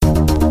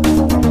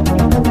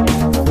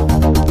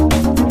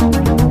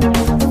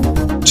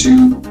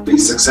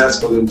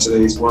successful in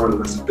today's world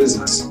as a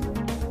business,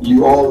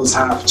 you always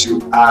have to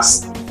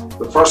ask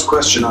the first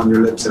question on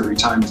your lips every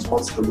time is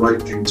what's the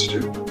right thing to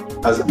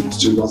do, as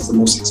opposed to what's the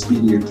most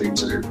expedient thing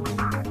to do,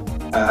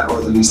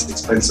 or the least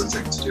expensive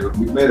thing to do. And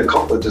we've made a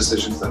couple of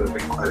decisions that have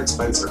been quite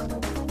expensive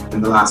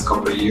in the last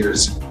couple of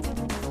years,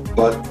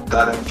 but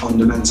that have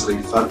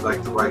fundamentally felt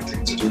like the right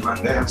thing to do, and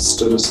they have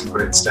stood us in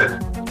great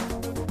stead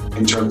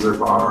in terms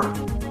of our,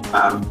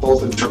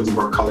 both in terms of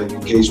our colleague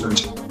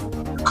engagement,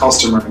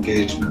 customer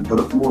engagement,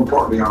 but more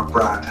importantly, our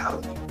brand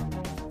health.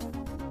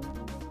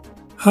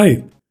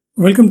 Hi,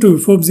 welcome to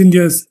Forbes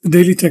India's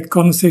Daily Tech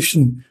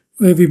Conversation,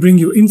 where we bring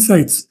you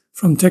insights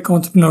from tech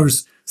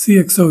entrepreneurs,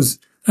 CXOs,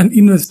 and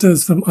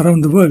investors from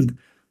around the world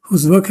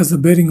whose work has a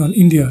bearing on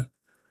India.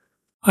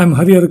 I'm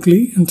Hari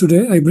Arakli, and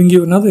today I bring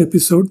you another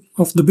episode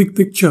of The Big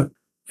Picture,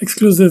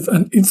 exclusive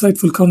and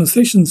insightful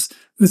conversations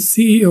with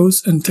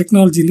CEOs and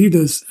technology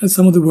leaders at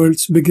some of the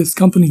world's biggest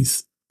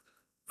companies.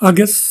 Our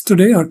guests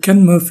today are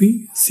Ken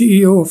Murphy,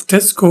 CEO of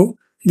Tesco,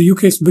 the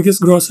UK's biggest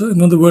grocer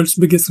and one of the world's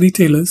biggest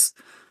retailers,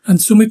 and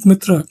Sumit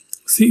Mitra,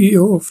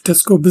 CEO of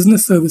Tesco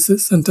Business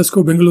Services and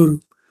Tesco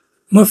Bengaluru.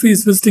 Murphy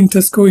is visiting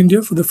Tesco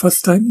India for the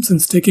first time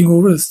since taking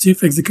over as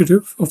chief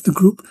executive of the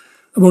group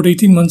about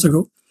 18 months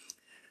ago.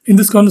 In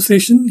this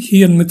conversation,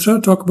 he and Mitra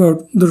talk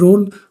about the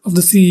role of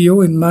the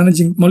CEO in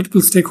managing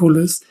multiple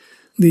stakeholders,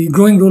 the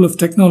growing role of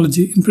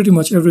technology in pretty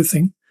much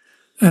everything,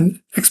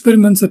 and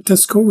experiments at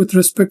Tesco with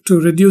respect to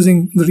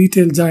reducing the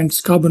retail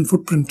giant's carbon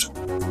footprint.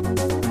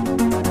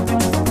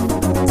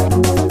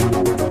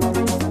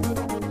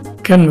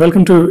 Ken,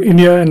 welcome to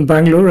India and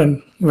Bangalore,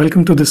 and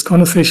welcome to this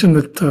conversation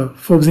with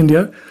Forbes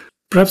India.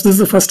 Perhaps this is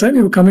the first time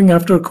you're coming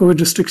after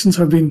COVID restrictions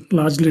have been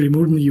largely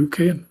removed in the UK,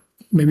 and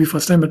maybe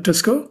first time at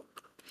Tesco?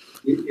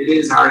 It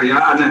is, Harry,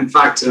 and in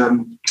fact,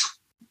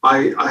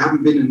 I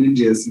haven't been in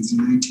India since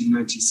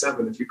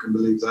 1997, if you can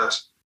believe that.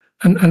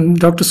 And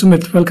Dr.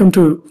 Sumit, welcome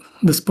to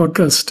this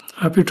podcast.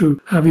 Happy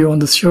to have you on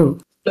this show.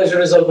 Pleasure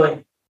is all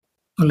mine.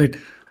 All right.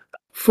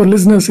 For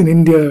listeners in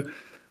India,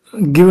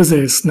 give us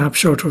a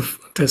snapshot of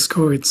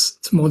Tesco.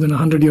 It's more than a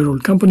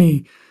 100-year-old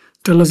company.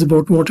 Tell us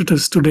about what it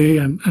is today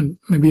and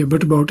maybe a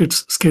bit about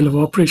its scale of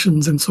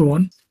operations and so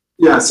on.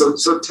 Yeah, so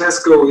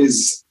Tesco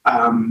is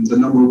the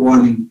number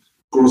one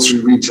grocery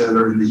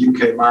retailer in the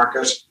UK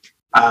market,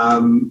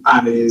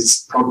 and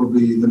is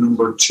probably the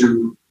number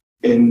two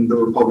in the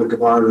Republic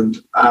of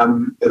Ireland.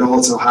 It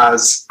also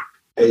has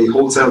a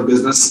wholesale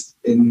business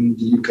in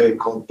the UK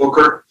called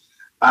Booker,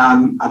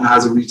 and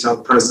has a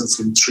retail presence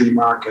in three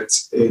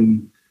markets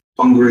in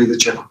Hungary, the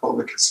Czech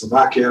Republic, and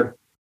Slovakia.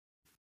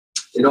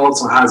 It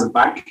also has a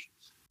bank,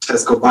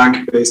 Tesco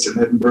Bank, based in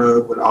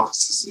Edinburgh, with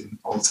offices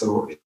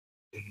also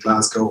in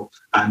Glasgow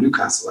and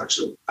Newcastle,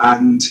 actually.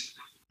 And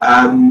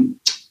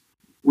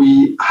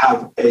we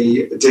have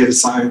a data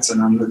science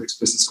and analytics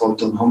business called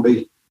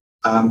dunnhumby,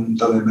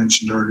 that I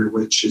mentioned earlier,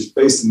 which is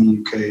based in the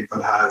UK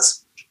but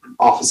has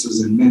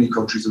offices in many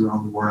countries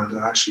around the world.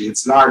 And actually,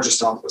 its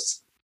largest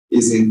office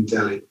is in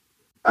Delhi.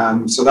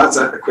 So that's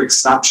a quick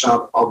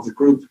snapshot of the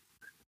group.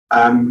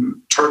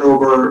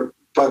 Turnover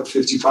about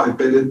 55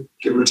 billion,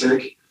 give or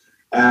take,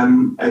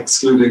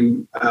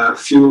 excluding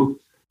fuel,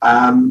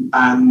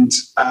 and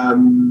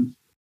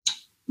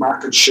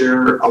market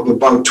share of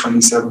about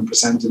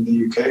 27% in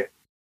the UK.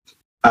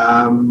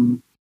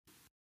 And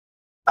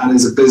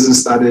is a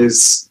business that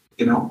is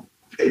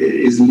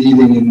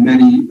leading in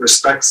many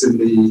respects in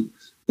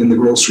the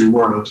grocery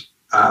world,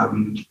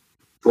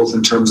 both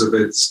in terms of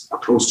its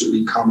approach to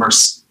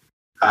e-commerce,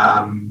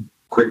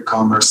 quick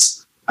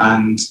commerce,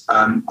 and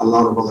a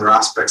lot of other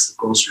aspects of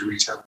grocery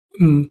retail.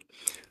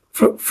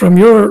 From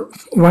your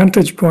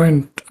vantage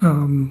point,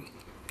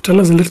 tell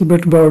us a little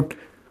bit about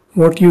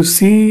what you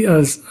see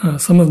as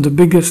some of the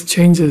biggest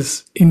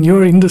changes in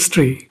your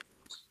industry.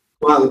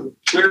 Well,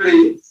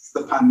 clearly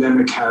the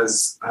pandemic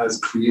has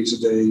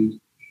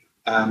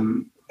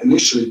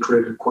initially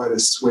created quite a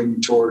swing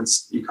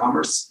towards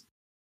e-commerce.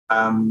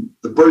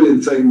 The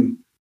brilliant thing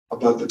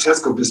about the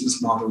Tesco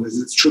business model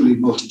is it's truly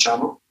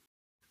multi-channel.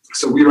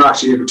 So we were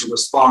actually able to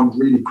respond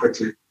really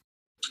quickly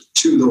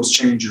to those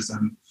changes.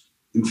 And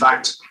in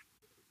fact,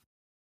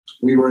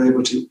 we were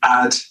able to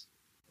add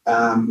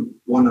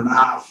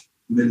 1.5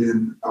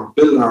 million, or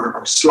build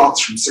our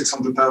slots from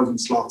 600,000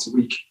 slots a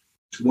week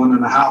to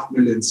 1.5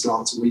 million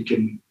slots a week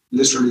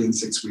literally in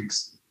 6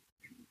 weeks.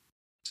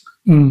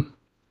 And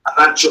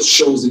that just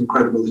shows the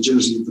incredible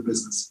agility of the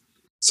business.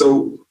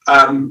 So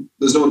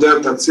there's no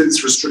doubt that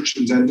since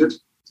restrictions ended,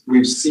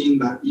 we've seen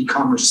that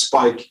e-commerce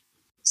spike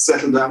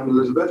settle down a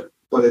little bit,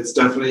 but it's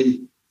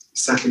definitely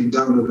settling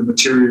down at a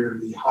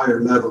materially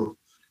higher level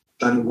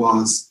than it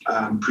was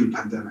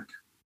pre-pandemic.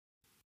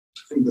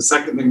 I think the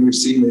second thing we've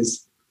seen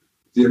is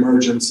the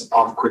emergence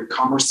of quick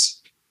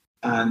commerce,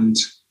 and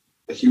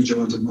a huge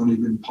amount of money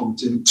being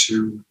pumped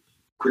into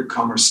quick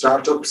commerce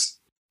startups.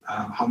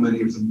 How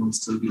many of them will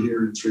still be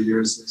here in 3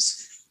 years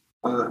is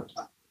a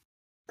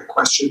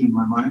question in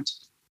my mind.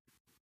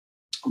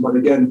 But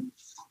again,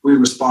 we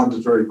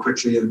responded very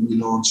quickly and we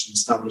launched and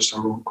established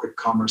our own quick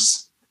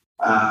commerce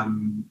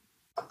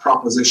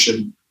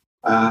proposition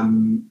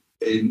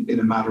in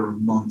a matter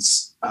of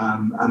months,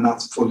 and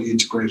that's fully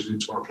integrated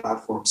into our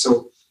platform.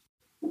 So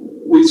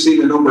we've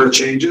seen a number of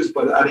changes,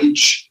 but at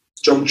each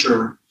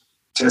juncture,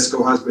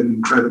 Tesco has been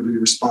incredibly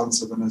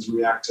responsive and has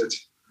reacted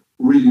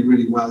really,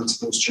 really well to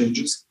those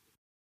changes.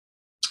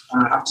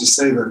 And I have to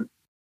say that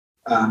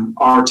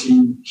our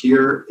team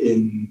here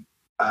in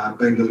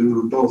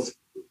Bengaluru, both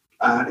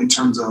in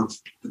terms of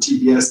the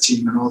TBS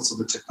team and also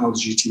the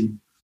technology team,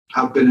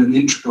 have been an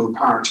integral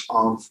part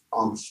of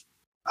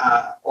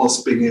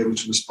us being able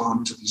to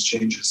respond to these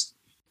changes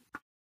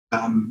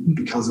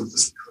because of the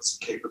skills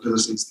and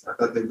capabilities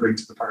that they bring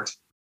to the party.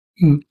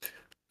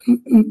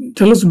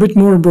 Tell us a bit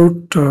more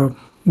about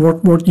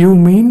what you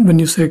mean when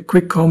you say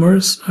quick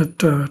commerce at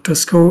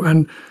Tesco,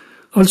 and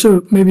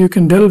also maybe you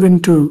can delve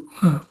into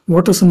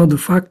what are some of the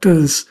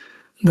factors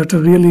that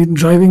are really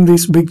driving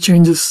these big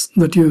changes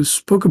that you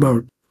spoke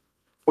about.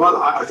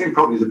 Well, I think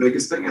probably the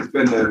biggest thing has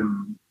been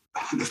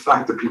the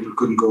fact that people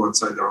couldn't go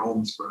outside their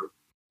homes for,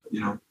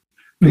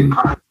 big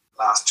part of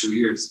the last 2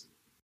 years.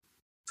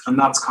 And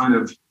that's kind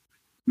of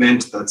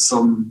meant that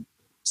some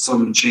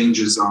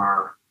changes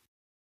are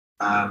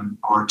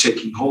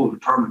taking hold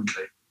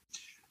permanently.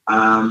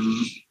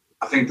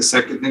 I think the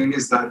second thing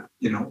is that,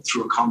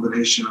 through a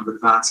combination of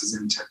advances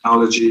in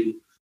technology,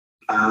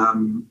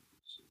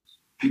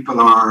 people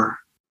are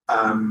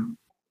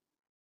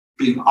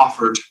being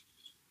offered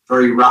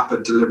very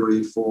rapid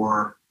delivery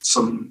for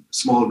some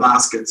small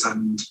baskets,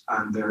 and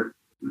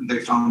they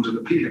found it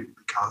appealing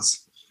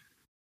because,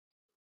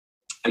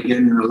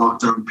 again, in a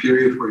lockdown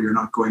period where you're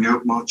not going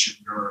out much and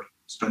you're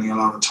spending a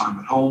lot of time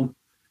at home,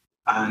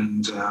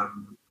 and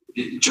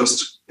it's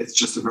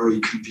just a very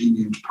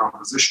convenient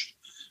proposition.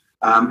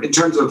 In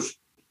terms of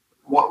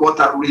what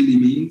that really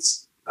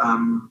means,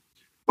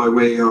 by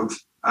way of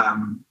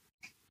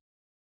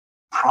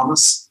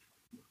promise,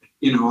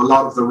 a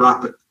lot of the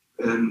rapid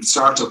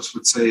startups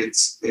would say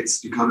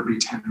it's you got to be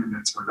 10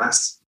 minutes or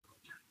less.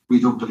 We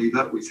don't believe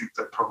that. We think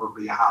that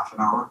probably a half an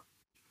hour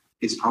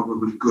is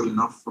probably good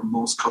enough for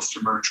most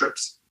customer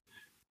trips.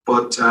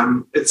 But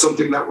it's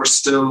something that we're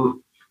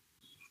still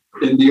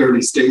in the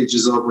early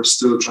stages of. We're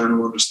still trying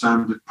to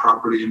understand it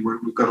properly, and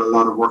we've got a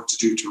lot of work to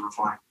do to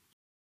refine.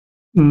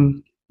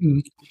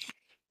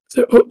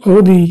 So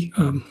over the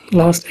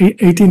last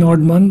 18 odd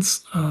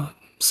months,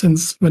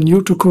 since when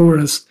you took over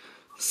as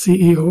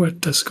CEO at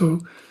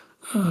Tesco,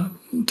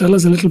 tell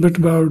us a little bit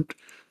about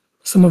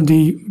some of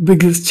the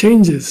biggest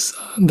changes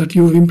that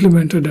you've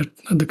implemented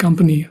at the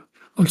company.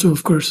 Also,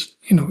 of course,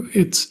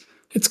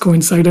 it's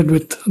coincided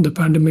with the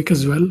pandemic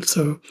as well.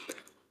 So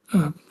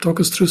talk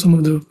us through some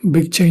of the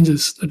big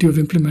changes that you've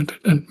implemented,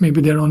 and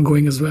maybe they're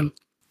ongoing as well.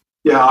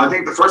 Yeah, I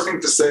think the first thing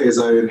to say is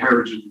I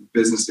inherited the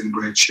business in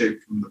great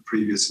shape from the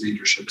previous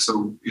leadership.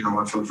 So,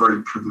 I felt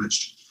very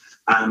privileged,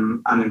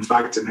 and in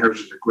fact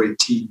inherited a great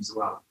team as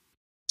well.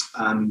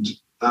 And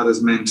that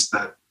has meant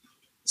that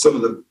some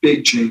of the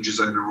big changes,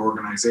 either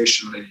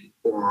organizationally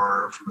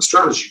or from a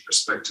strategy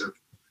perspective,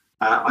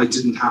 I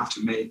didn't have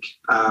to make.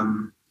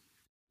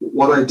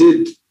 What I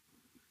did,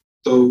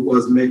 though,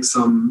 was make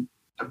some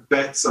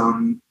bets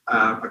on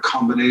a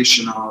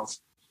combination of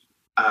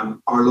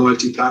our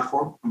loyalty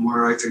platform and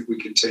where I think we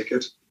can take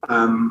it,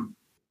 and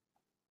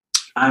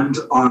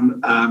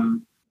on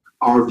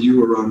our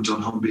view around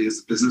dunnhumby as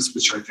a business,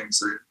 which I think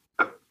is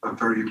a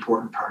very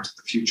important part of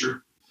the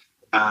future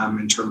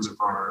in terms of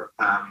our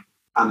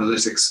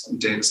analytics and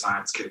data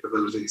science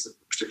capabilities,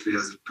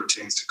 particularly as it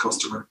pertains to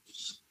customer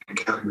and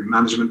category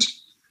management.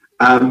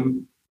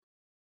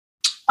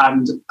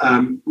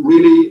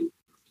 Really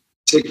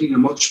taking a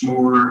much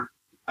more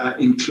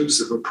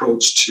inclusive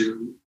approach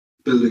to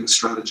building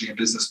strategy and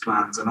business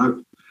plans. And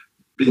I've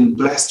been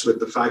blessed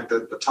with the fact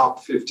that the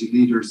top 50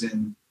 leaders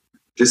in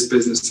this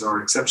business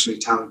are exceptionally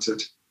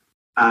talented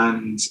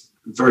and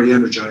very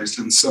energized.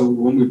 And so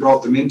when we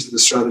brought them into the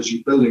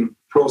strategy building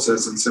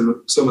process, and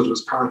Summit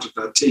was part of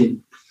that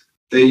team,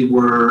 they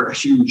were a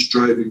huge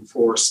driving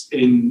force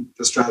in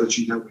the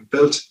strategy that we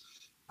built.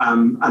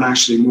 And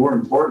actually, more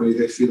importantly,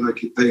 they feel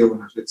like they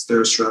own it. It's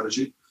their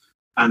strategy.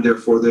 And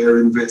therefore, they're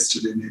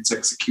invested in its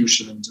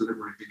execution and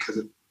delivery because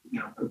it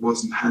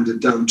wasn't handed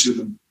down to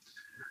them.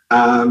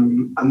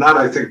 And that,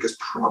 I think, is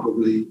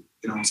probably,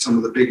 some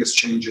of the biggest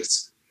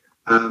changes.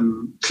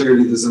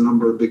 Clearly, there's a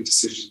number of big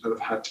decisions that have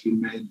had to be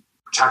made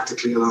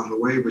tactically along the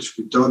way, which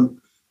we've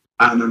done.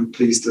 And I'm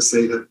pleased to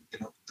say that,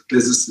 the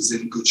business is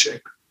in good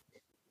shape.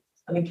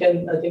 And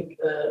Ken, I think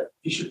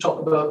you should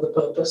talk about the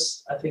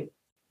purpose,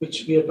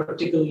 which we are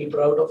particularly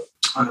proud of.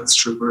 Oh, that's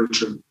true, very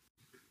true.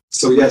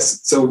 So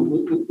yes, so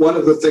one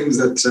of the things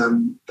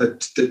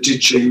that did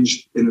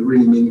change in a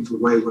really meaningful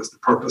way was the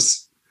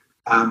purpose.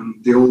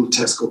 The old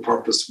Tesco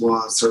purpose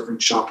was serving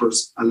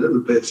shoppers a little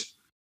bit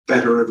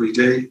better every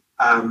day.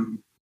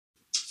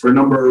 For a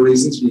number of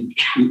reasons,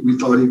 we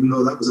thought even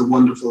though that was a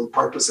wonderful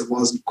purpose, it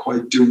wasn't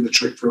quite doing the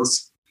trick for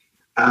us.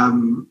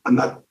 And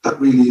that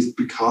really is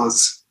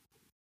because,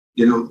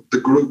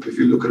 the group, if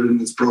you look at it in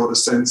its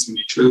broadest sense,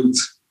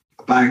 includes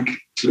a bank,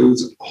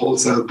 includes a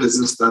wholesale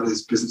business that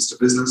is business to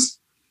business,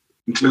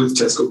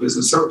 includes Tesco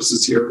Business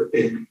Services here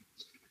in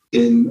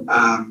in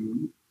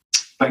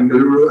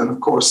Bengaluru, and of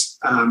course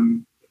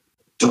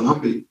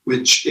Dunnhumby,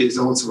 which is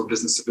also a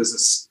business to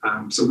business.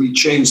 So we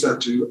changed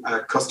that to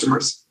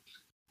customers.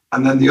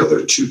 And then the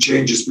other two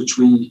changes, which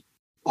we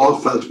all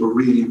felt were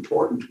really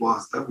important,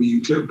 was that we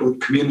include both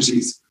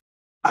communities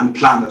and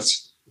planet.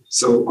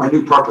 So our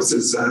new purpose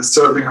is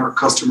serving our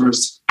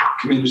customers,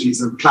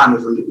 communities, and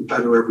planet a little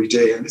better every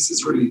day. And this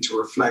is really to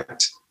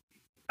reflect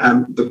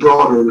the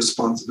broader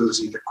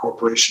responsibility that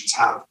corporations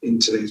have in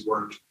today's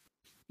world.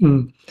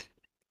 Mm.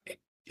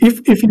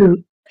 If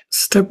you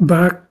step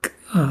back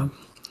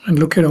and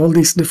look at all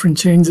these different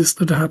changes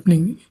that are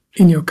happening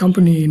in your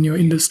company, in your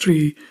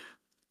industry,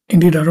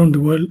 indeed around the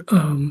world,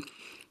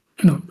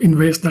 in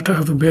ways that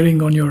have a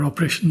bearing on your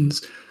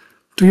operations,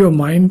 to your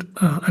mind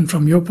and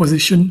from your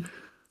position,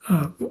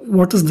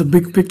 what is the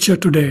big picture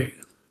today?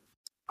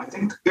 I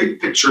think the big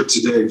picture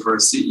today for a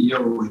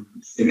CEO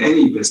in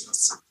any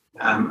business,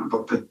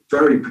 but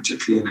very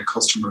particularly in a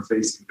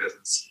customer-facing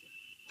business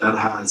that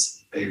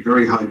has a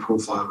very high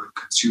profile with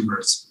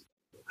consumers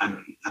and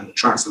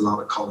attracts a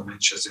lot of column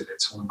inches in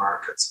its home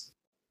markets,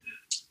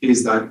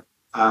 is that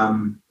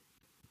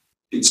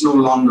it's no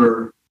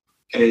longer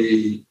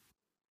a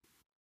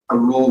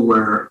role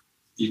where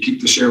you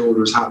keep the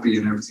shareholders happy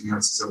and everything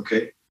else is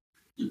okay.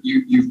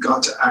 You've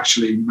got to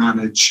actually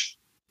manage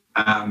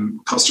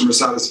customer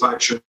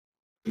satisfaction,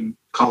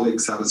 colleague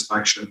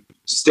satisfaction,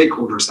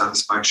 stakeholder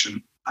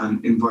satisfaction,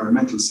 and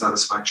environmental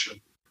satisfaction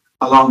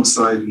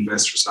alongside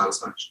investor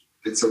satisfaction.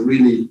 It's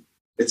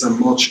a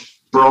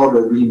much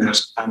broader remit,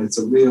 and it's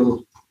a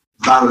real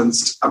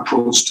balanced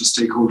approach to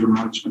stakeholder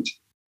management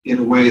in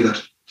a way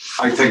that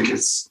I think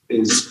is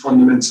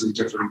fundamentally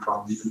different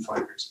from even 5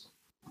 years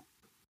ago.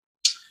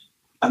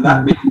 And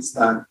that means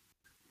that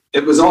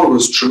it was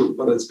always true,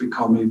 but it's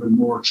become even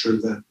more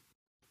true that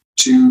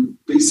to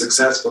be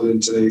successful in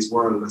today's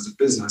world as a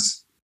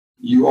business,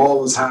 you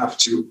always have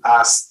to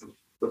ask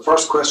the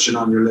first question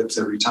on your lips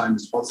every time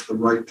is, what's the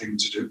right thing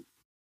to do?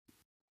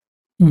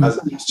 As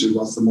opposed to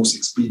what's the most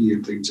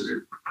expedient thing to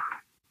do,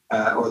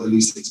 or the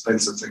least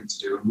expensive thing to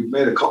do. And we've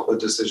made a couple of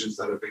decisions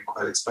that have been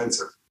quite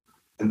expensive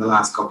in the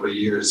last couple of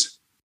years,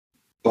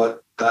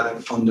 but that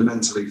have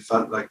fundamentally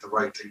felt like the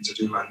right thing to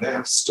do. And they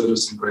have stood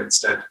us in great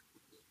stead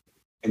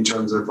in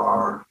terms of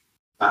our,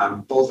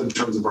 both in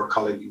terms of our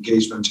colleague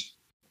engagement,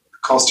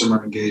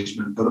 customer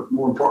engagement, but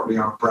more importantly,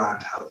 our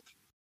brand health.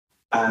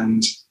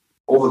 And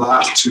over the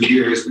last 2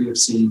 years, we have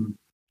seen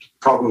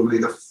probably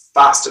the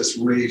fastest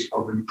rate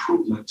of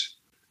improvement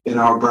in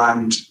our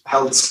brand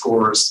health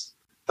scores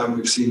than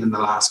we've seen in the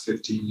last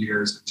 15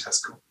 years in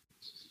Tesco.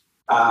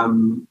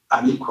 And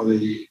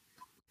equally,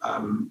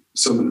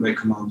 someone may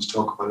come on to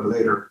talk about it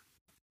later,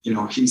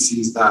 he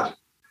sees that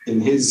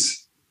in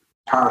his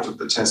part of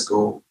the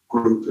Tesco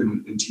group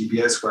in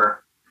TBS,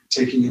 where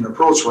taking an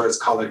approach where it's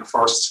colleague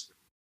first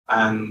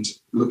and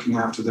looking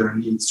after their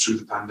needs through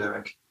the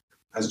pandemic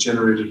has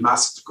generated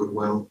massive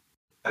goodwill,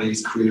 and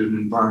he's created an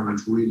environment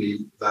really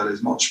that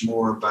is much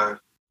more about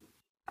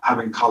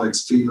having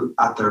colleagues feel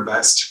at their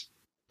best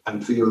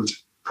and feel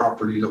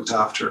properly looked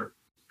after.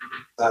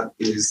 That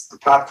is the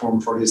platform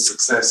for his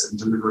success in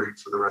delivering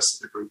for the rest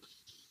of the group.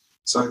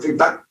 So I think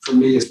that for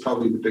me is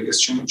probably the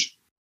biggest change.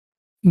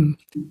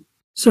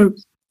 So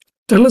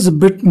tell us a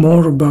bit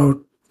more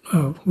about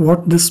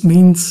what this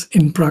means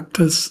in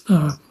practice.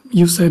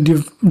 You said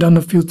you've done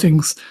a few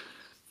things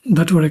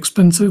that were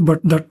expensive,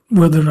 but that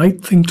were the right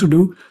thing to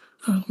do.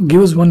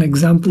 Give us one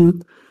example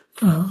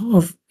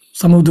of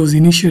some of those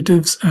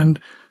initiatives and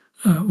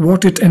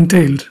what it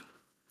entailed.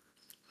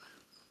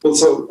 Well,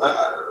 so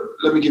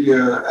let me give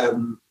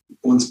you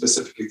one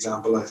specific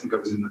example. I think I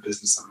was in the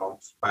business a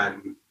month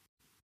when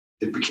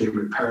it became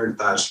apparent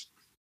that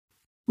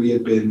we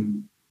had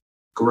been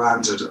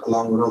granted,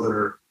 along with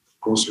other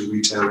grocery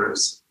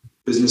retailers,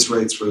 business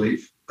rates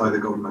relief by the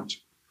government,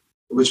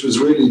 which was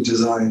really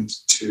designed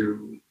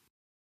to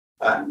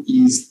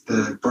ease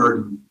the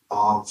burden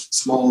of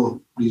small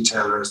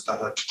retailers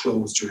that had to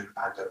close during the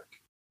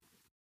pandemic.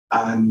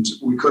 And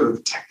we could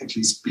have,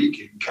 technically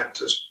speaking,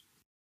 kept it,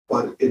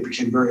 but it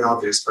became very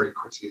obvious very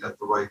quickly that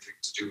the right thing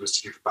to do was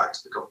to give it back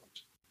to the government.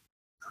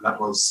 And that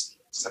was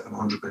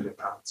 £700 million.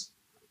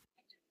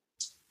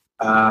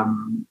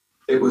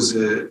 It was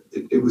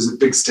a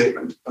big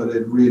statement, but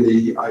it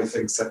really, I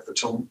think, set the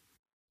tone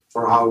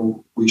for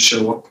how we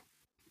show up,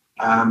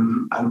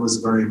 and was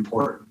a very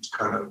important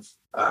kind of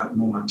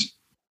moment.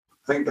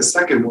 I think the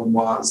second one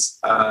was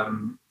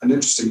an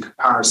interesting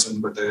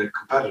comparison with a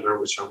competitor,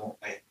 which I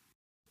won't name,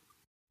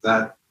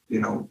 that,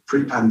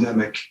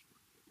 pre-pandemic,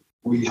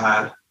 we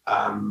had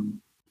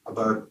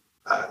about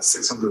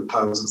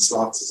 600,000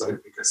 slots, as I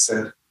think I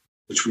said,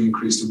 which we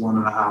increased to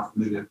 1.5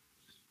 million.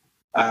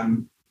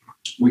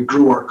 We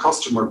grew our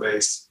customer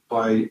base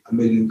by 1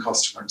 million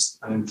customers.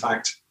 And in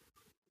fact,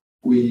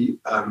 we,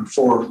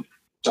 for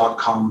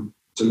 .com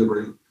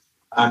delivery,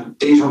 and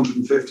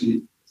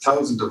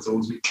 850,000 of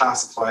those we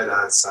classified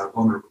as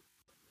vulnerable.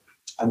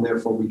 And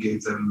therefore we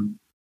gave them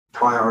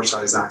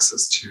prioritized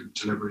access to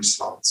delivery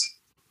slots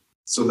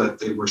so that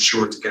they were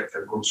sure to get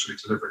their grocery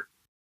delivered.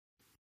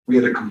 we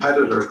had a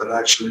competitor that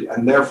actually,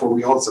 and therefore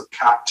we also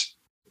capped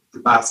the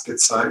basket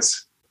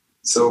size.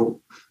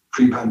 So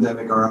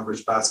pre-pandemic, our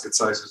average basket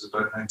size was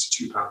about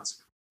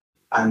 £92,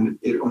 and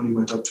it only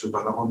went up to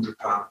about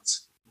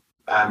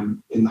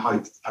 £100 in the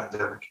height of the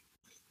pandemic,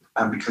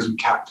 and because we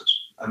capped it,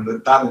 and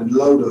that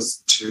allowed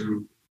us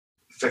to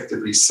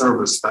effectively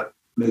service that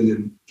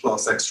million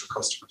plus extra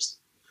customers.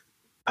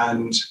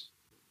 And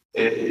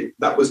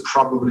that was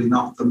probably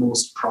not the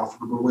most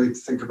profitable way to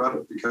think about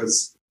it,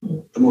 because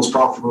the most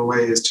profitable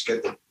way is to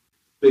get the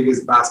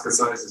biggest basket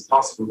size as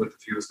possible with the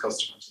fewest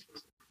customers.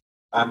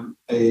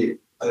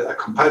 A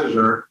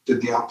competitor did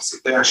the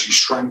opposite. They actually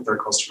shrank their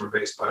customer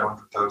base by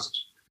 100,000,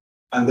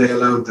 and they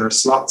allowed their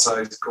slot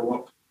size to go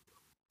up,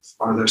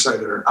 or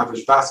their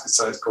average basket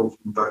size go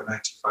from about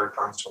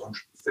 £95 to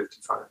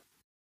 155.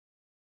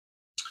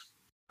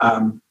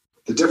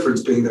 The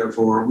difference being,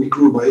 therefore, we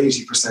grew by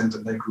 80%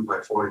 and they grew by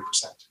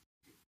 40%.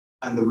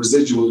 And the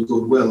residual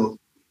goodwill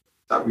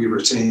that we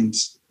retained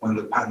when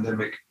the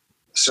pandemic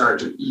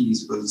started to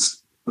ease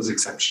was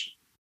exceptional.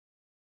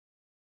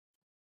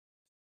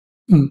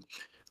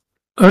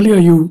 Earlier,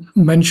 you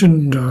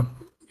mentioned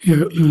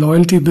your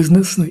loyalty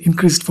business, the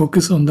increased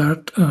focus on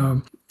that.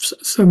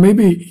 So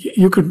maybe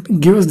you could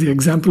give us the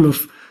example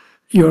of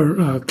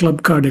your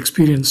club card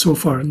experience so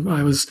far. And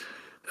I was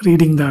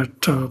reading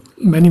that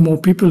many more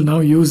people now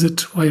use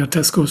it via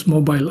Tesco's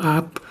mobile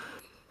app.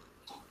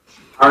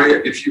 Harry,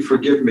 if you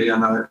forgive me,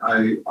 and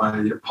I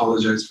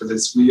apologize for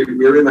this,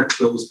 we're in a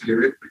closed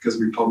period because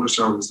we publish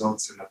our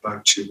results in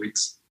about 2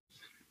 weeks.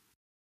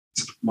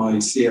 My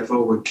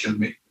CFO would kill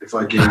me if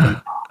I gave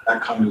you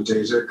that kind of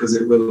data, because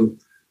it will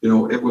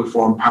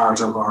form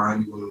part of our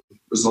annual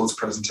results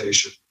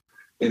presentation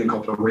in a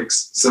couple of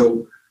weeks.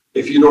 So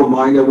if you don't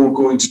mind, I won't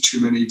go into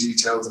too many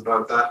details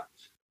about that,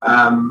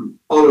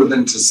 other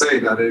than to say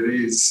that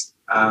it's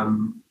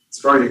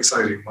very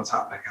exciting what's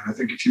happening. And I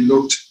think if you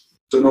don't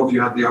know if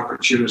you had the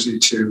opportunity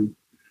to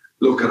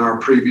look at our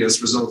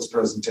previous results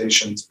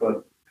presentations,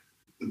 but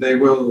they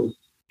will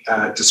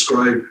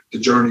describe the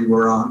journey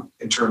we're on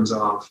in terms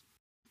of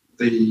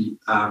the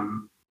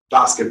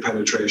basket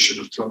penetration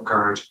of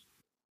Clubcard,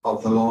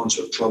 of the launch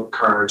of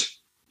Clubcard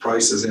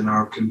prices in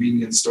our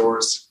convenience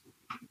stores.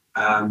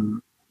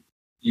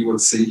 You will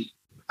see,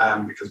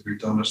 because we've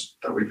done it,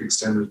 that we've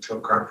extended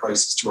Clubcard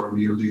prices to our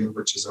meal deal,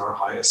 which is our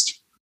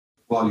highest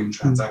volume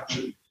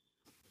transaction.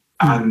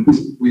 And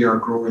we are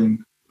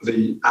growing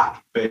the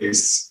app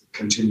base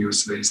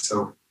continuously.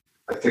 So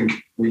I think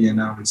we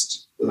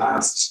announced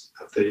last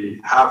at the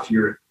half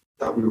year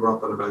that we were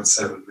up at about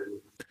 7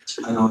 million.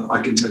 And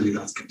I can tell you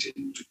that's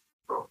continued to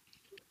grow.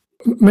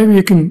 Maybe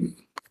you can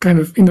kind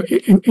of,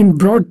 in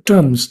broad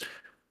terms,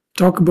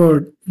 talk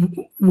about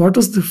what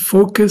is the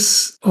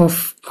focus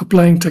of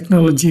applying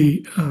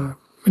technology, to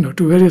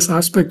various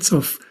aspects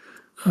of,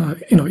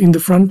 in the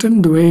front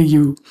end, the way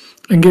you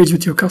engage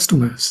with your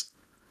customers.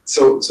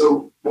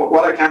 So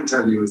what I can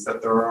tell you is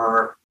that there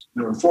are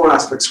 4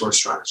 aspects to our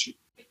strategy,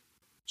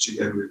 which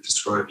again we've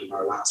described in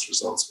our last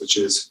results, which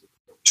is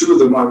 2 of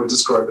them I would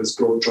describe as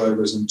growth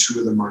drivers, and 2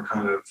 of them are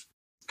kind of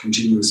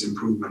continuous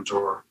improvement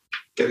or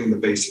getting the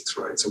basics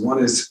right. So one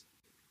is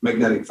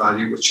magnetic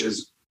value, which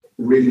has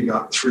really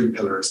got 3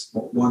 pillars.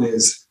 One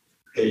is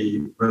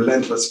a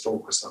relentless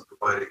focus on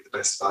providing the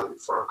best value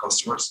for our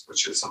customers,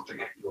 which is something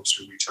any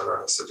grocery retailer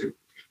has to do.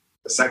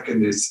 The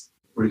second is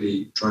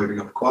really driving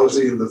up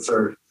quality, and the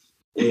third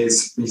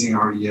is meeting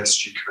our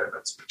ESG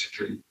commitments,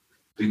 particularly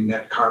being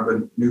net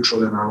carbon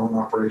neutral in our own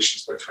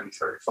operations by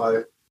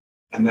 2035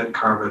 and net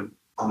carbon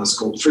on a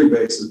scope 3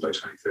 basis by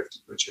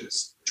 2050, which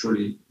is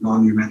truly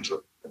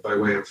monumental by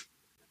way of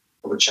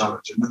a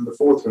challenge. And then the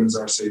fourth one is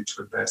our Save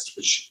to Invest,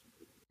 which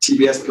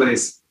TBS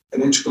plays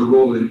an integral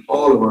role in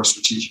all of our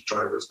strategic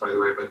drivers, by the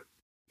way, but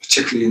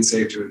particularly in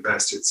Save to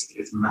Invest,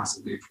 it's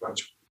massively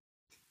influential.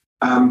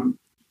 Then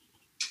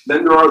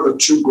there are the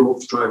 2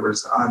 growth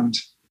drivers, and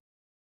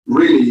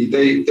really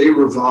they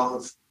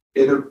revolve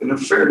in a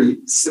fairly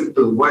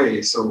simple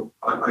way. So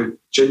I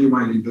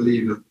genuinely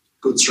believe that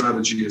good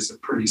strategy is a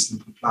pretty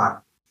simple plan,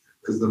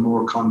 because the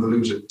more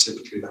convoluted,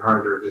 typically the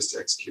harder it is to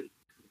execute.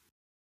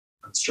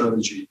 And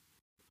strategy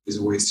is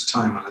a waste of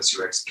time unless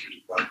you execute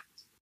it well.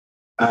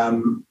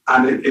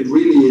 And it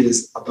really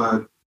is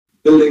about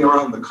building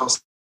around the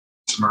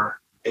customer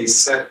a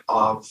set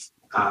of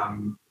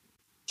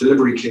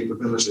delivery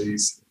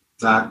capabilities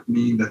that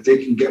mean that they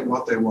can get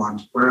what they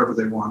want, wherever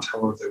they want,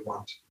 however they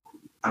want,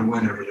 and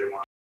whenever they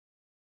want.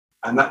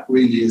 And that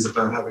really is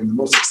about having the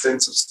most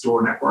extensive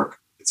store network.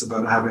 It's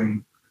about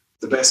having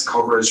the best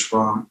coverage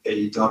from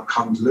a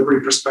 .com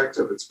delivery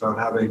perspective. It's about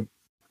having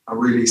a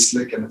really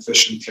slick and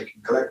efficient click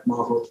and collect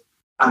model.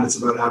 And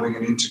it's about having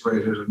an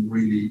integrated and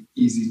really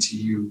easy to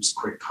use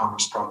quick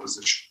commerce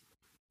proposition.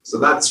 So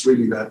that's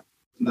really that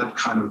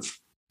kind of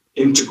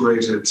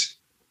integrated,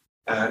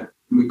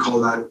 we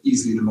call that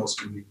easily the most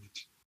convenient.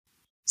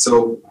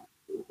 So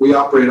we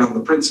operate on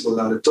the principle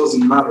that it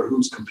doesn't matter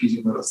who's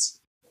competing with us.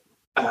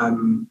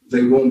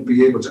 They won't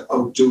be able to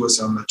outdo us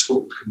on the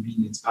total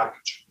convenience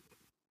package.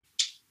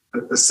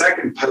 the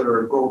second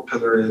pillar, growth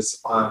pillar,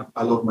 is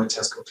I love my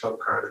Tesco Club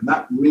card. And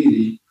that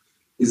really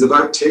is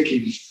about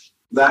taking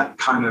that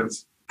kind of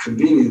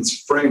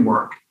convenience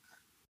framework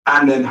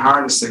and then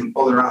harnessing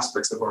other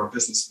aspects of our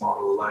business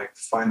model, like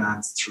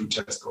finance through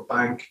Tesco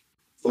Bank,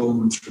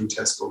 phone through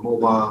Tesco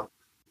Mobile,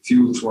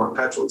 fuel through our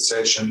petrol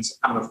stations,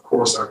 and of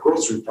course our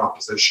grocery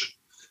proposition,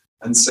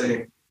 and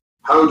saying,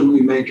 how do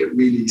we make it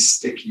really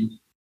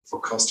sticky for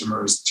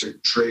customers to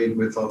trade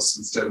with us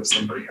instead of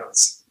somebody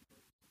else?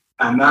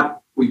 And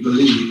that, we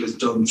believe, is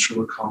done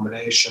through a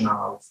combination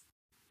of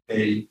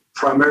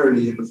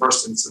primarily in the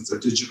first instance, a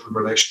digital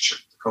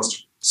relationship with the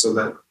customer, so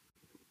that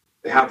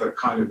they have a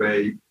kind of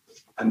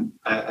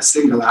a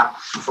single app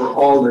for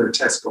all their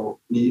Tesco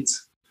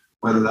needs,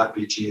 whether that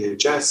be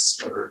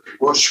GHS, whether it be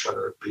Wush,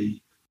 whether it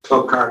be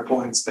club card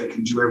points. They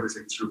can do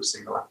everything through a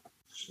single app.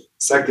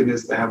 Second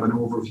is they have an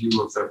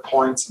overview of their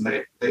points,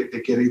 and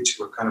they get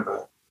into a kind of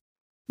a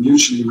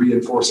mutually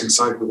reinforcing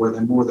cycle where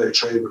the more they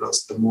trade with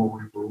us, the more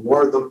we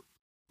reward them.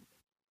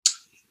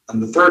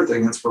 And the third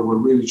thing, that's where we're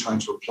really trying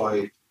to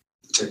apply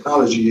the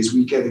technology, is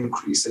we get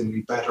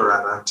increasingly better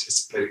at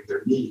anticipating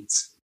their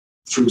needs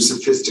through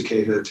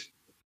sophisticated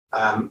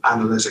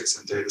analytics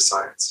and data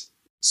science,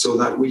 so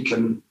that we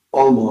can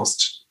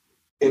almost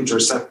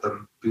intercept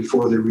them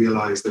before they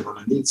realize they're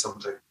going to need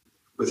something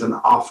with an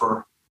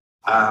offer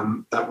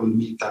that will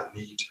meet that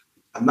need.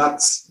 And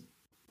that's,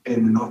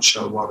 in a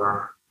nutshell, what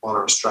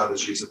our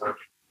strategy is about.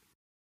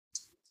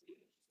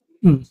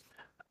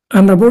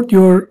 And about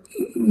your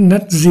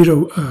net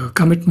zero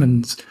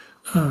commitments,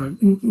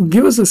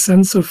 give us a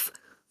sense of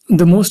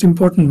the most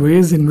important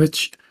ways in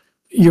which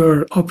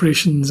your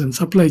operations and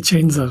supply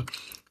chains are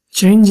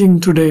changing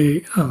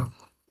today.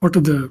 What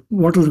are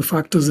the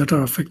factors that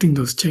are affecting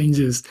those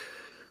changes?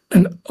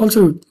 And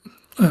also,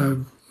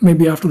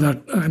 maybe after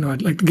that,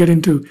 I'd like to get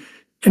into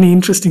any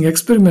interesting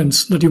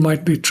experiments that you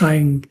might be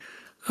trying,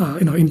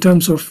 in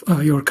terms of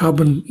your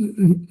carbon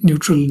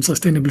neutral and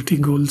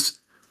sustainability goals.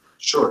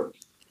 Sure.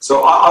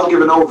 So I'll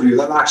give an overview,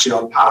 then actually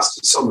I'll pass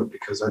to Sumit,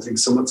 because I think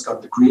Sumit's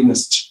got the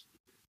greenest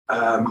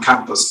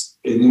campus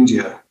in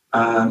India,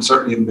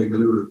 certainly in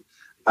Bengaluru.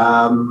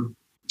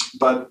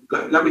 But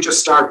let me just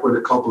start with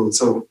a couple.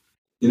 So,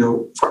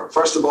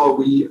 first of all,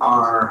 we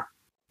are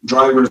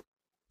drivers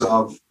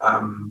of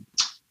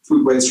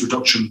food waste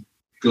reduction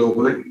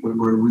globally.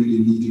 We're really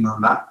leading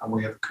on that, and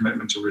we have a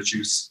commitment to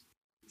reduce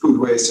food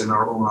waste in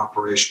our own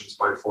operations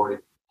by 40%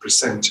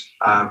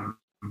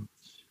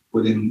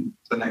 within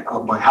the next,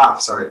 by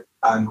half, sorry.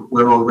 And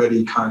we're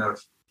already kind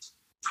of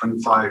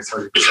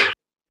 25-30% of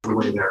the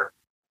way there.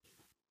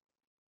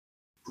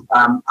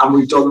 And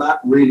we've done that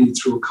really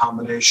through a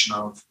combination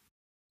of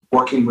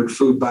working with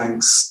food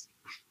banks,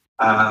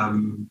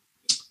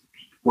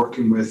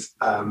 working with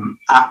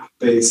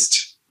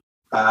app-based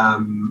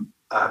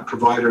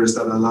providers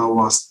that allow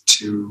us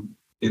to,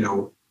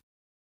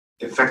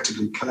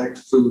 effectively collect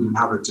food and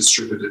have it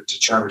distributed to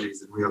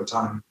charities in real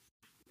time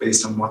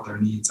based on what their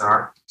needs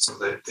are. So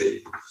that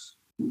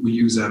we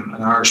use an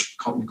Irish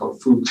company called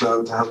Food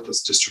Cloud to help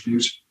us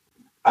distribute.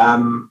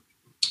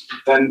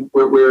 Then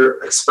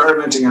we're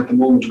experimenting at the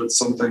moment with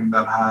something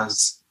that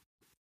has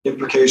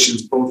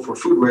implications both for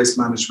food waste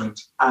management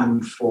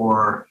and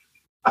for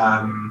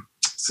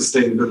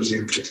sustainability,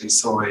 and particularly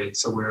soy.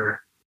 So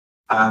we're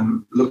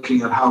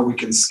looking at how we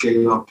can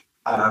scale up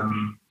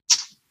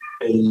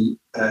a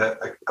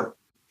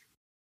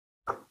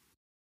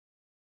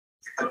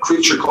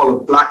creature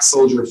called a black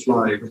soldier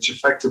fly, which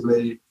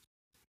effectively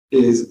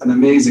is an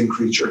amazing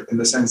creature in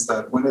the sense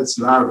that when it's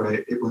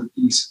larvae, it will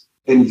eat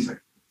anything.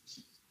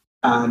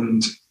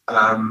 And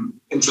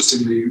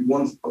interestingly,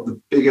 one of the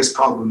biggest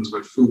problems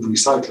with food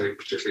recycling,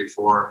 particularly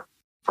for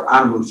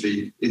animal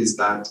feed, is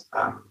that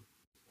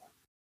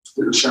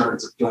little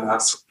shards of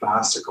glass or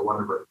plastic or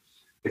whatever,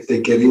 if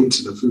they get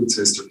into the food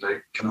system, they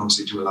can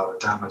obviously do a lot of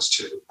damage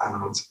to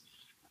animals.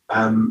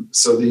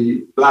 So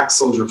the black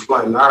soldier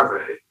fly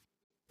larvae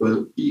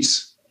will eat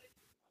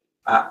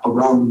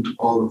around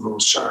all of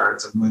those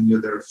shards, and when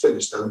they're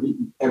finished, they'll have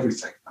eaten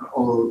everything, and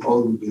all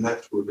will be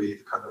left will be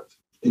kind of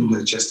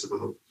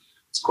indigestible.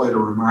 It's quite a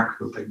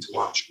remarkable thing to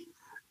watch.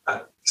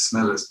 The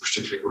smell is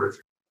particularly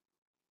horrific,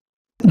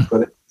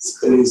 but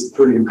it is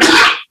pretty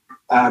impressive.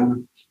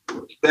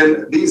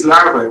 Then these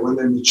larvae, when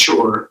they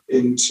mature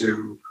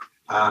into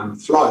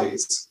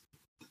flies,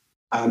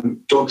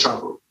 don't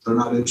travel. They're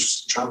not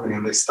interested in traveling,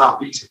 and they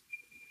stop eating.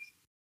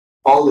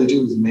 All they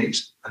do is mate,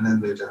 and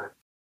then they die.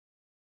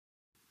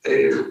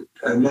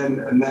 And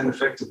then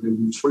effectively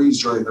we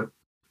freeze dry them,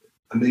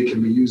 and they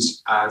can be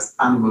used as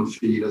animal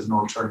feed as an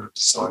alternative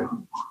to soy.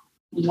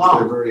 Wow.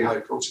 They're very high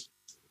protein.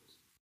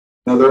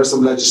 Now there are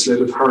some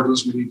legislative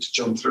hurdles we need to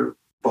jump through,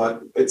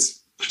 but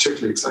it's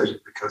particularly exciting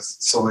because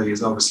soy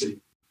is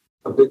obviously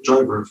a big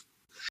driver of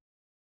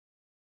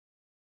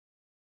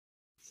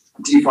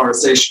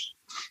deforestation.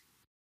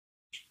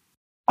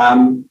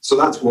 So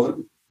that's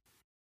one.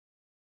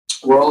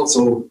 We're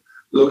also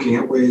looking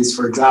at ways,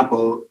 for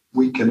example,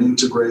 we can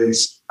integrate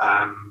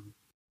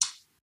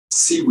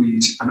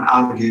seaweed and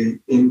algae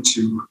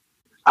into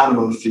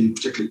animal feed,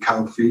 particularly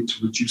cow feed,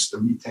 to reduce the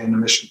methane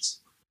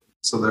emissions.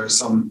 So there are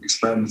some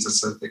experiments that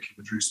said they can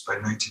reduce by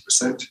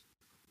 90%.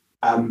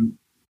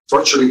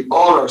 Virtually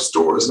all our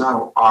stores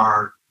now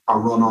are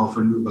run off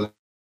renewable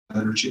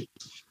energy,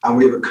 and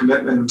we have a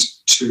commitment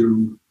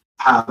to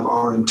have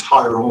our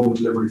entire home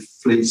delivery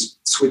fleet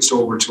switched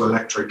over to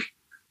electric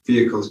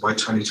vehicles by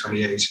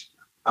 2028,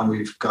 and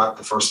we've got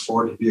the first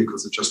 40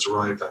 vehicles that just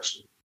arrived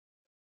actually.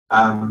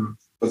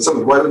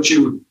 But why don't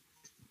you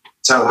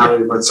tell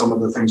Harry about some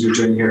of the things you're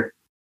doing here?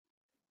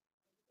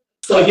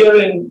 So here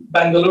in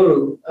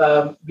Bangalore,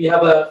 we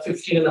have a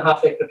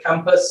 15.5-acre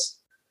campus,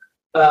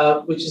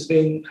 which has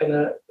been kind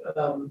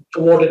of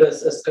awarded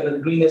as kind of the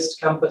greenest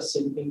campus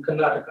in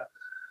Karnataka.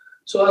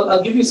 So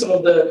I'll give you some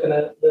of the kind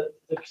of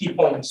the key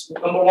points.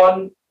 Number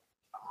one,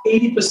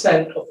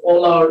 80% of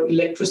all our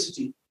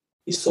electricity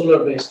is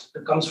solar based.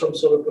 It comes from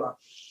solar plant.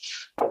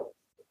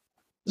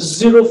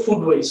 Zero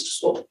food waste.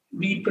 So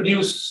we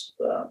produce,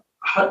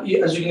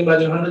 as you can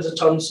imagine, hundreds of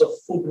tons of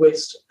food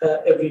waste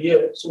every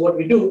year. So what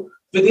we do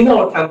within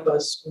our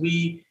campus,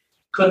 we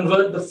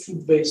convert the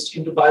food waste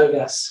into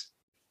biogas,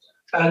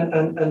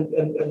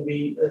 and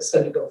we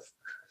send it off.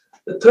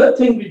 The third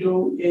thing we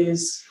do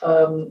is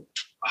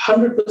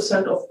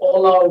 100% of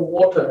all our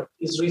water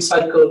is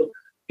recycled.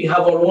 We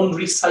have our own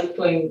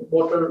recycling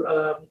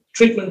water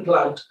treatment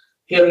plant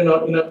here in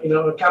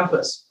our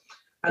campus,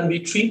 and we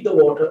treat the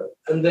water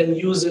and then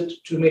use it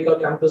to make our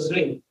campus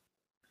green.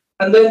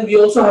 And then we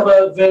also have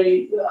a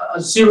very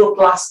zero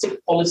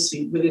plastic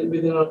policy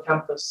within our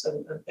campus,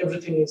 and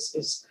everything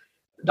is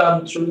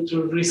done through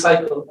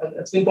recycle. And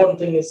the important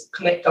thing is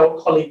connect our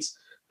colleagues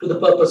to the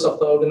purpose of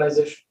the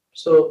organization.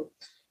 So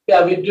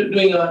yeah, we're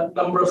doing a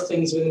number of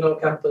things within our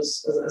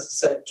campus, as I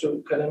said,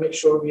 to kind of make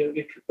sure we're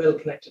well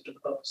connected to the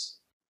purpose.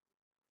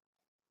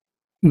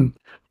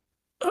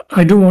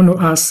 I do want to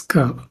ask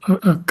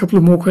a couple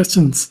of more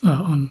questions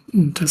on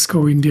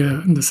Tesco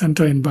India in the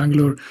center in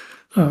Bangalore.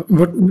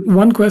 But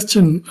one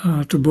question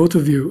to both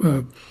of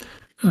you,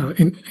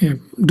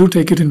 do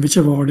take it in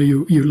whichever order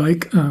you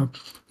like.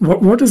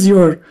 What is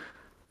your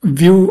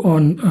view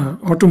on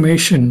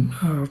automation,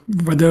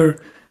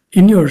 whether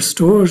in your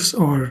stores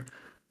or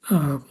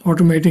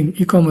automating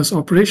e-commerce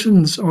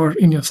operations or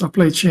in your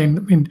supply chain?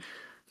 I mean,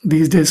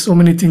 these days so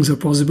many things are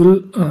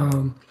possible.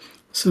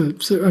 So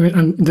I mean,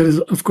 and there is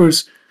of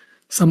course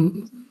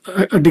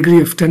a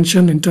degree of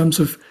tension in terms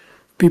of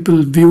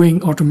people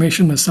viewing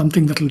automation as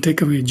something that will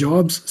take away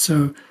jobs.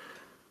 So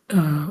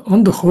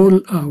on the whole,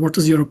 what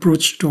is your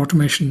approach to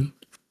automation?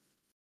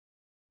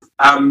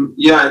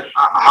 Yeah,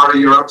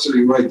 Harry, you're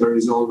absolutely right. There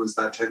is always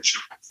that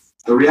tension.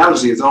 The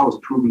reality is always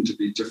proven to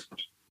be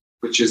different,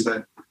 which is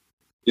that,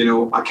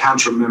 I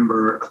can't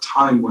remember a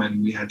time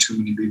when we had too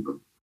many people.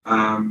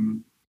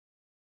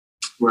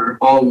 We're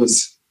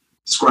always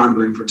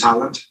scrambling for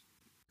talent.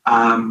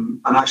 And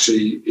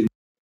actually, in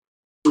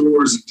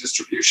stores and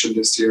distribution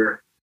this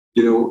year,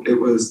 there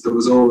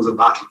was always a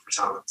battle for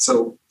talent.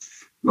 So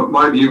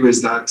my view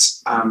is that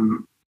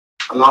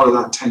a lot of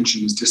that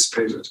tension is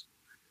dissipated.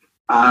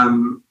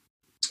 And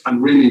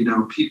really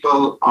now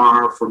people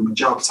are, from a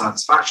job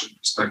satisfaction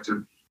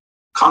perspective,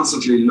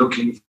 constantly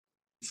looking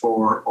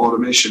for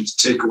automation to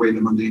take away the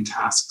mundane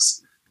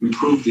tasks,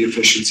 improve the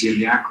efficiency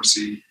and the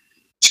accuracy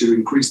to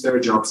increase their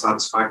job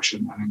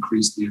satisfaction and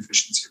increase the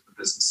efficiency of the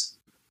business.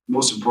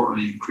 Most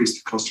importantly, increase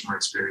the customer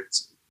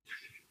experience.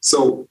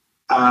 So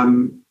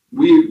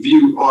we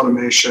view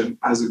automation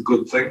as a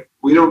good thing.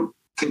 We don't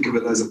think of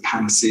it as a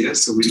panacea,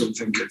 so we don't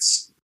think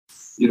it's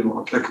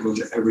applicable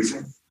to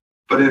everything.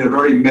 But in a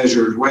very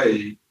measured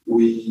way,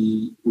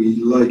 we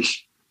like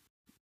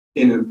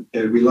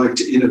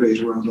to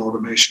innovate around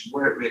automation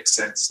where it makes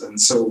sense. And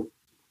so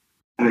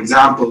an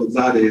example of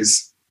that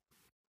is,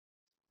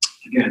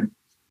 again,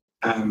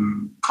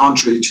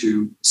 contrary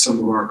to some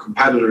of our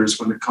competitors,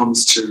 when it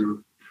comes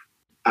to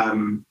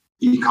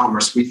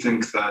e-commerce, we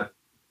think that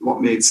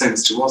what made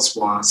sense to us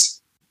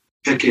was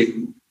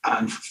picking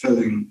and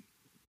fulfilling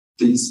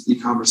these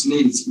e-commerce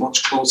needs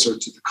much closer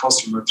to the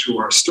customer through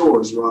our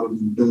stores rather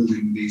than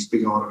building these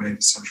big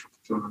automated central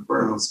fulfillment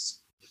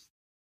warehouses.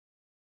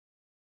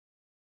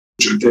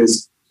 The truth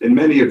is, in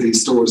many of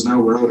these stores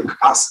now, we're out of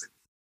capacity.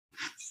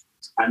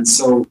 And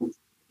so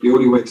the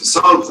only way to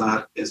solve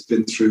that has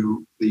been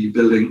through the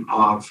building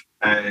of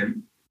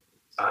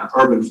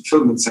urban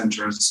fulfillment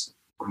centres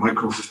or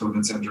micro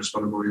fulfillment centres,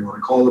 whatever you want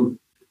to call them,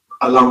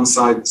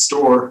 alongside the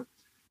store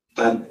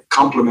that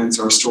complements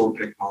our store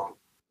pick model.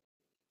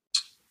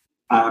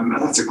 And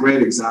that's a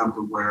great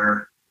example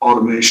where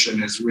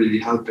automation is really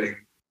helping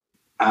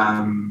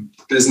the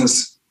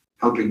business,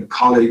 helping the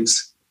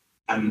colleagues,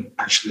 and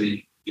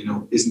actually,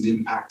 isn't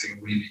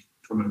impacting really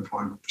from an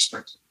employment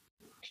perspective.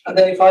 And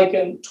then if I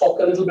can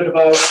talk a little bit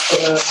about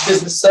from a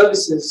business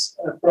services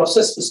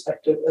process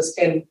perspective, as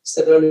Ken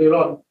said earlier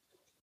on,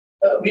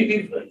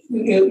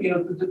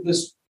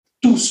 there's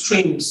two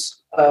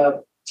streams.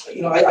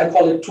 I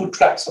call it two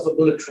tracks of a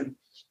bullet train.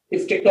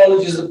 If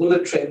technology is a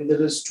bullet train,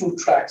 there is two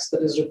tracks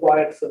that is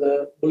required for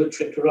the bullet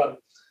train to run.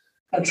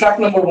 And track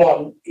number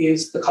one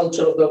is the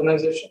culture of the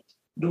organization.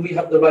 do we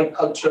have the right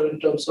culture in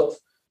terms of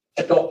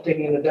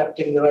adopting and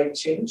adapting the right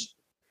change?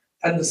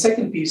 And the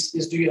second piece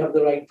is, do you have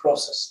the right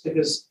process?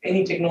 Because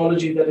any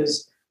technology that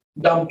is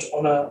dumped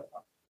on a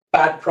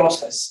bad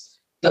process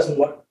doesn't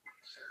work.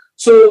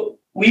 So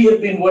we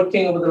have been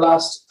working over the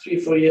last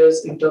 3-4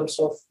 years in terms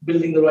of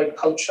building the right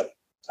culture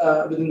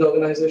within the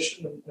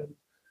organization.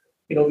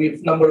 And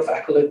we've number of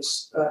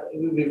accolades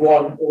we've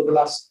won over the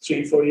last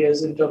 3-4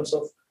 years in terms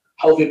of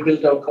how we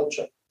built our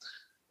culture.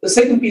 The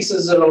second piece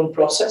is around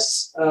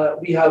process.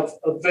 We have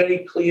a very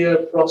clear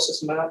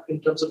process map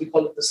in terms of, we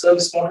call it the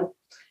service model,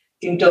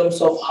 in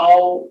terms of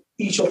how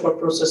each of our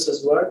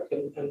processes work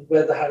and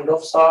where the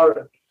handoffs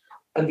are,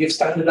 and we've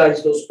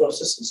standardized those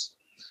processes.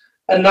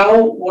 And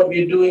now what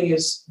we're doing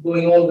is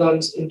going all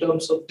guns in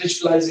terms of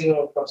digitalizing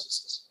our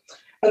processes.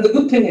 And the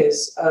good thing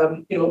is,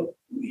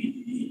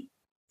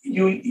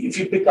 if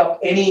you pick up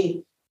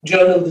any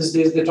journal these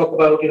days, they talk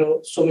about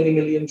so many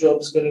million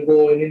jobs going to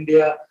go in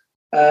India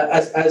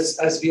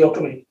as we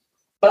automate.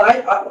 But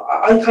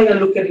I kind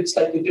of look at it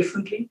slightly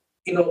differently.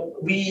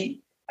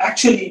 We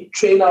actually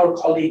train our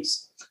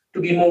colleagues to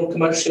be more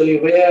commercially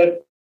aware,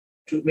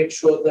 to make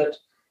sure that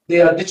they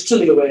are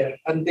digitally aware,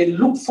 and they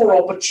look for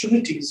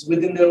opportunities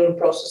within their own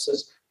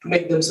processes to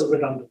make themselves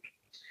redundant.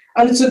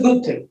 And it's a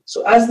good thing.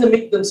 So as they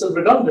make themselves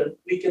redundant,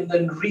 we can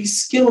then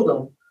reskill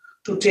them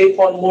to take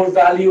on more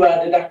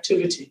value-added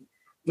activity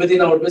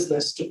within our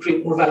business to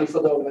create more value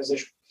for the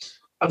organization.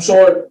 I'm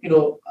sure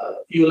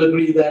you'll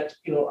agree that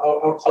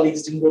our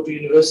colleagues didn't go to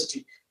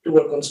university to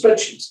work on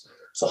spreadsheets.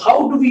 So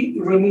how do we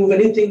remove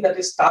anything that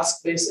is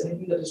task-based,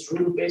 anything that is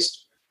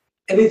rule-based,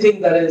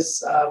 anything that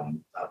is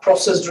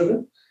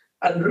process-driven,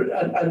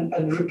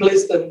 and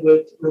replace them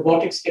with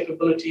robotics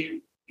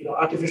capability,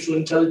 artificial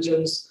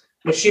intelligence,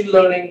 machine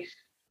learning,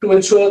 to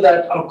ensure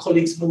that our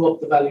colleagues move up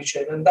the value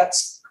chain. And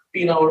that's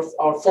been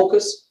our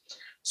focus.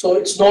 So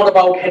it's not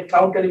about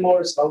headcount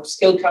anymore, it's about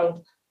skill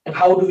count, and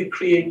how do we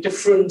create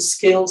different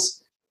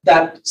skills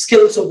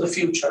of the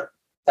future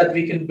that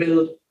we can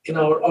build in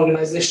our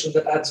organization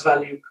that adds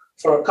value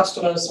for our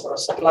customers, for our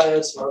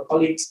suppliers, for our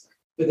colleagues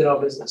within our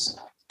business.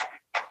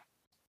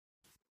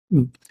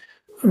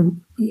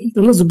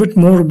 Tell us a bit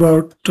more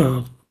about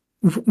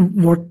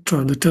what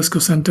the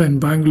Tesco Center in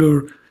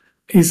Bangalore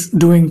is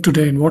doing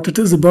today and what it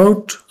is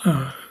about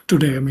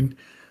today. I mean,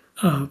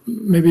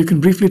 maybe you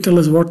can briefly tell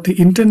us what the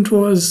intent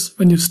was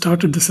when you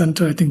started the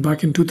center, I think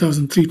back in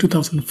 2003,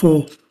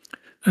 2004.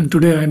 And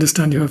today I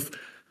understand you have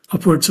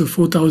upwards of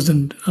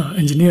 4,000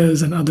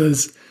 engineers and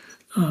others.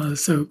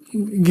 So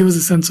give us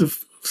a sense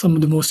of some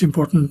of the most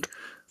important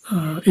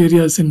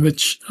areas in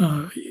which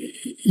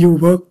you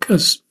work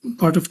as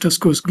part of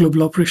Tesco's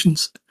global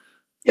operations.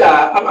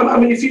 Yeah, I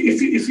mean, if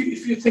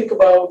you think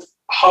about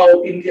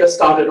how India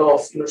started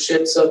off,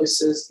 shared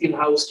services,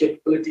 in-house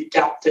capability,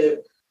 captive,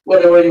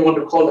 whatever you want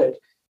to call it.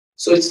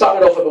 So it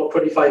started off about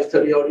 25,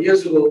 30 odd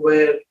years ago,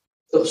 where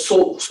the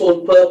sole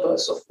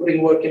purpose of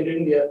putting work into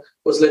India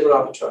was labor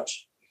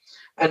arbitrage.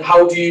 And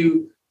how do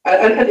you,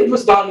 and it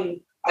was done,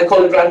 I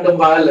call it random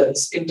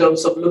violence, in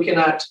terms of looking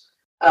at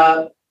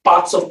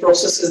parts of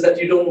processes that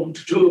you don't want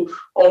to do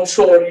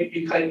onshore,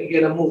 you kind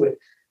of move it.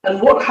 And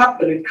what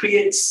happened, it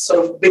creates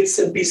sort of bits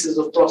and pieces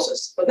of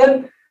process. But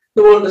then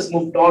the world has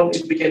moved on,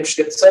 it became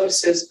shared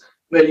services,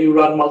 where you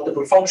run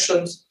multiple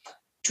functions,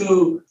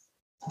 to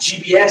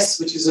GBS,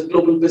 which is a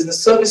global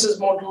business services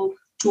model,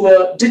 to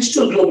a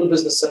digital global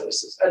business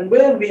services. And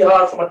where we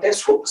are from a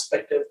Tesco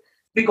perspective,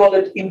 we call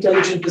it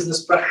intelligent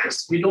business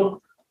practice. We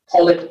don't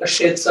call it a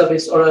shared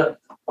service or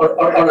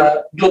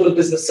a global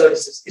business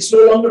services. It's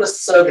no longer a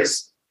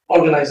service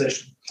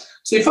organization.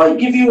 So if I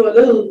give you a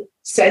little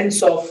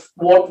sense of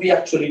what we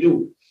actually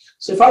do.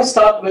 So if I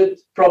start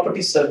with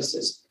property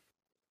services,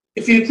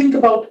 if you think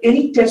about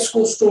any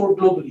Tesco store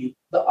globally,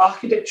 the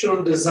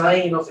architectural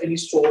design of any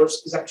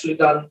stores is actually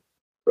done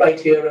right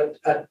here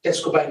at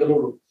Tesco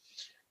Bangalore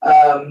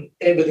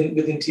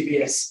within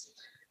TBS.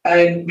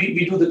 And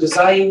we do the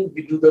design,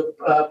 we do the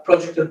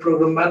project and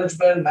program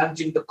management,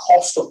 managing the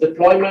cost of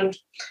deployment,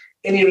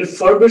 any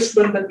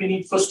refurbishment that we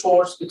need for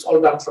stores, it's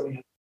all done from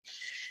here.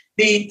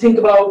 We think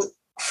about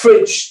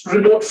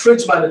remote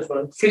fridge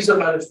management, freezer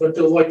management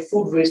to avoid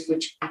food waste,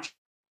 which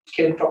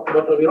Ken talked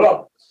about earlier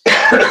on.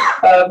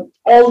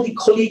 All the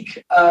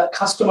colleague,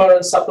 customer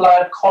and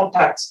supplier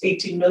contacts,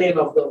 18 million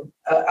of them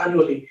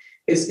annually,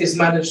 is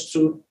managed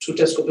through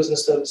Tesco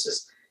Business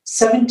Services.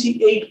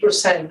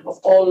 78% of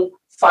all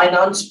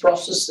finance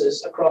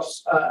processes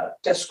across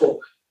Tesco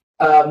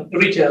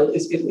retail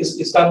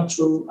is done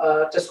through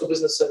Tesco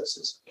Business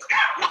Services.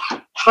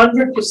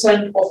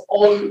 100% of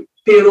all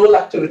payroll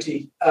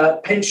activity,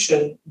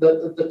 pension,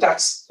 the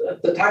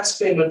tax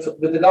payment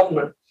with the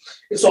government,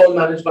 it's all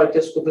managed by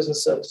Tesco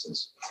Business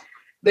Services.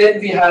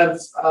 Then we have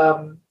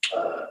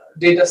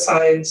data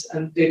science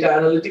and data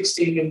analytics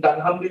team in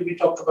Dunnhumby. We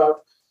talked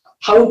about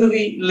how do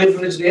we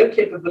leverage their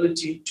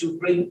capability to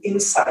bring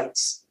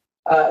insights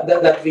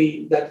that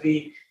we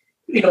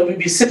we'll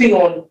be sitting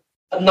on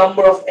a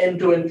number of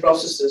end-to-end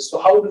processes. So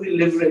how do we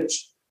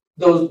leverage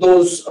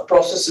those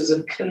processes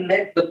and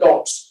connect the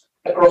dots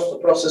across the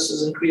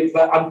processes and create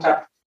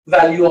untapped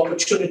value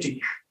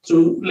opportunity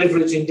through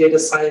leveraging data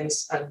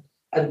science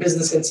and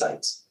business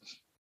insights.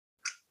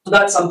 So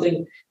that's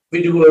something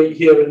we do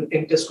here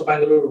in Tesco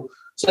Bangalore.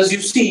 So as you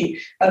see,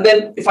 and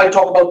then if I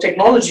talk about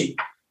technology,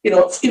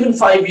 even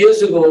 5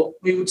 years ago,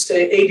 we would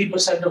say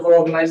 80% of our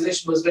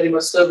organization was very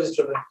much service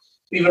driven.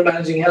 We were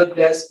managing help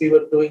desk, we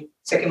were doing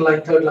second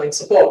line, third line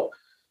support.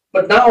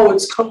 But now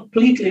it's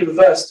completely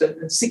reversed,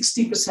 and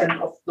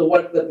 60% of the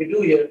work that we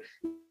do here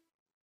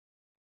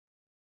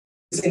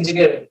is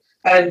engineering.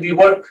 And we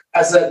work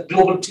as a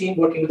global team,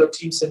 working with our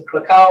teams in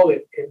Krakow,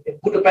 in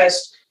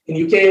Budapest,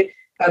 in UK,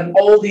 and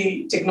all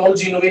the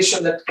technology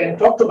innovation that Ken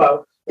talked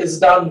about is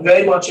done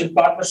very much in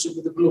partnership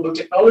with the global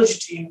technology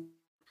team,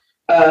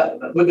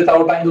 with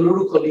our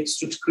Bangalore colleagues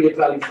to create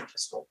value for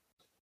Tesco.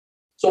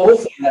 So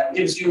hopefully that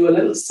gives you a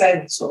little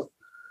sense of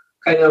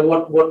kind of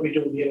what we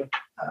do here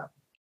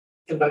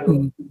in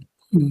Bangalore.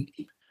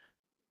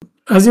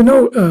 As you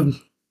know,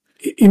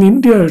 in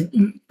India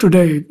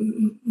today,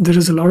 there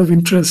is a lot of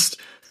interest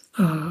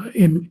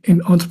in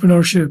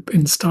entrepreneurship,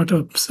 in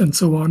startups, and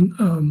so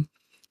on,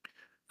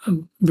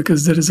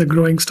 because there is a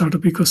growing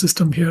startup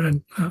ecosystem here,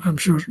 and I'm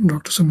sure,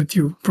 Dr. Sumit,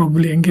 you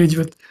probably engage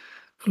with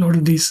a lot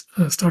of these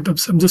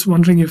startups. I'm just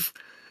wondering if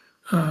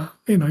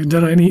if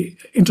there are any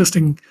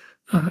interesting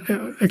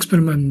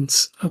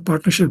experiments,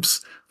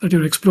 partnerships that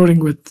you're exploring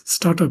with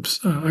startups,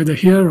 either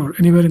here or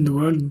anywhere in the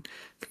world. And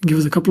give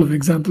us a couple of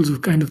examples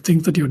of kind of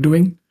things that you're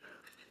doing.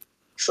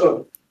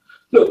 Sure.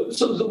 Look,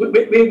 so the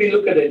way we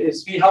look at it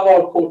is we have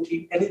our core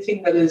team.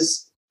 Anything that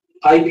is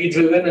IP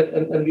driven,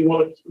 and we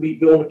want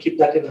to keep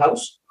that in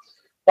house.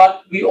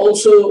 But we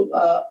also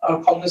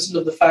are cognizant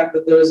of the fact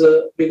that there is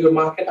a bigger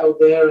market out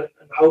there,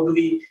 and how do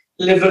we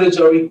leverage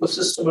our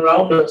ecosystem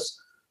around us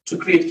to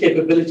create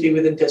capability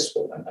within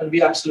Tesco, and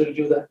we absolutely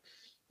do that.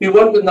 We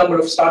work with a number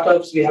of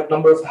startups. We have a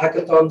number of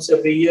hackathons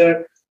every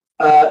year.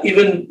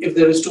 Even if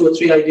there is 2 or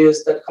 3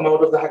 ideas that come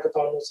out of the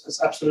hackathon,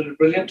 is absolutely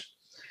brilliant.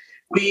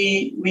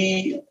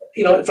 We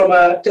from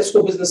a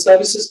Tesco Business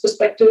Services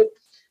perspective,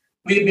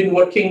 we've been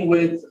working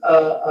with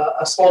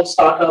a small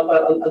startup.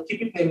 I'll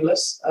keep it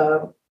nameless,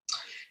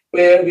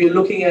 where we're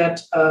looking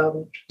at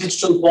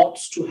digital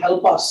bots to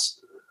help us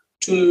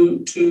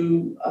to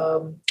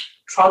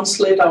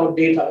translate our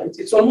data.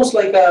 It's almost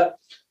like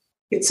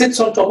it sits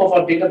on top of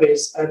our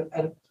database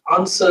and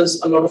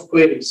answers a lot of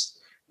queries,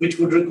 which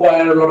would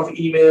require a lot of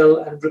email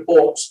and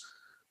reports.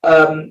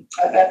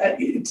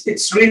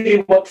 It's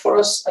really worked for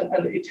us,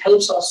 and it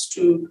helps us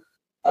to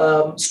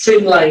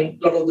streamline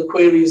a lot of the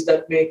queries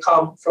that may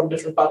come from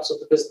different parts of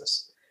the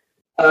business.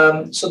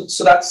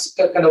 So that's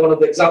kind of one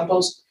of the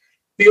examples.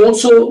 We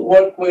also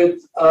work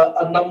with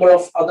a number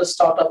of other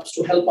startups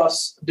to help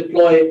us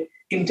deploy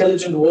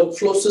intelligent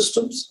workflow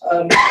systems,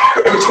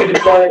 which we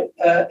deploy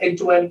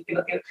end-to-end.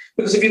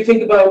 Because if you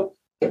think about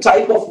the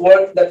type of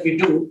work that we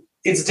do,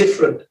 it's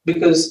different,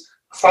 because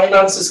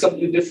finance is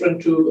completely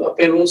different to a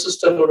payroll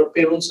system, or a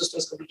payroll system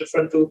is completely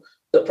different to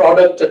the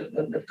product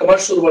and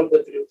commercial work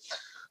that we do.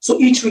 So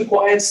each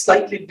requires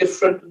slightly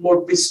different,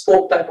 more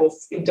bespoke type of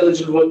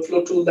intelligent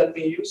workflow tool that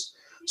we use.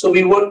 So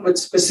we work with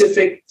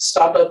specific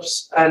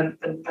startups and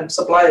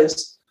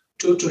suppliers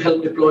to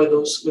help deploy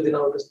those within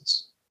our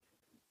business.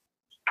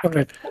 All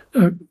right.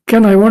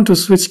 Ken, I want to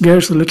switch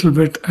gears a little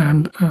bit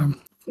and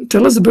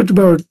tell us a bit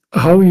about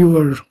how you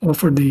were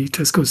offered the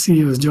Tesco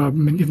CEO's job. I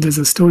mean, if there's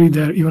a story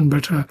there, even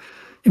better.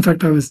 In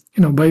fact, I was,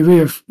 by way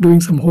of doing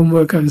some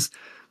homework, I was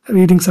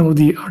reading some of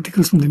the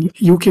articles from the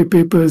UK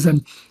papers,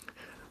 and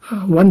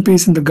one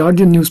piece in the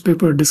Guardian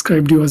newspaper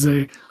described you as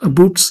a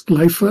Boots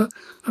lifer.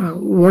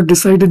 What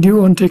decided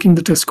you on taking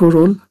the Tesco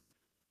role?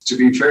 To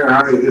be fair,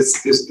 Harry,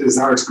 this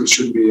article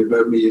shouldn't be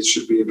about me. It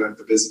should be about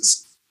the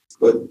business.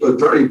 But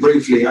very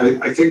briefly,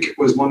 I think it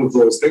was one of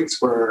those things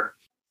where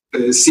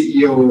the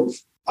CEO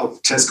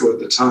of Tesco at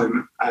the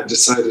time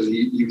decided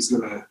he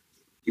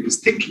was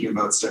thinking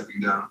about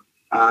stepping down.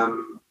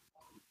 And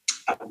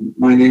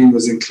my name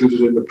was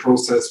included in the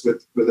process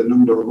with a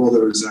number of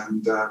others,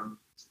 and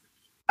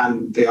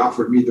they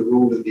offered me the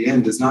role in the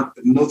end. There's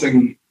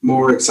nothing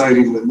more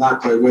exciting than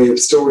that by way of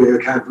story. I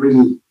can't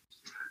really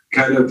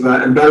kind of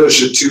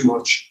embellish it too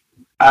much.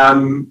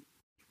 I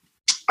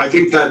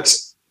think that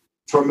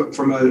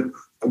from a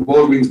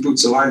Walgreens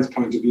Boots Alliance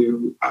point of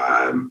view,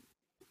 I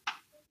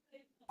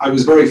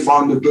was very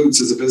fond of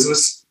Boots as a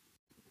business,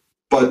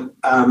 but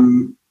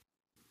to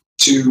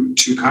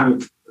kind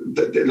of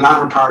the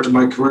latter part of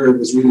my career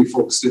was really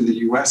focused in the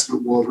US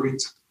with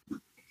Walgreens,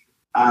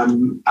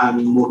 and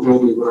more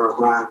globally with our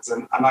brands.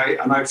 And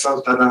I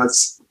felt that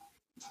as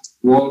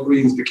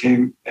Walgreens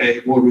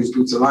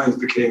Boots Alliance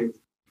became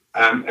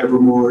ever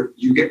more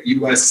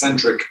US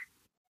centric,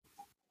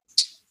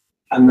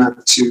 and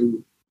that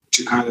to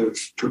kind of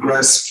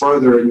progress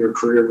further in your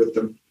career with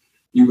them,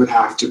 you would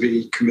have to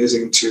be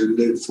committing to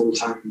live full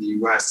time in the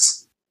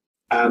US.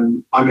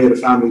 I made a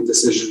family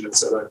decision that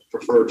said I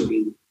prefer to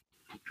be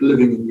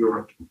living in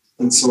Europe,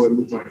 and so I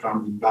moved my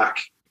family back,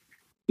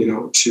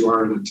 to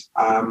Ireland.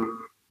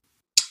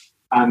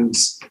 And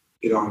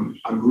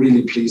I'm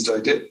really pleased I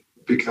did,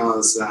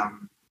 because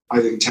I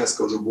think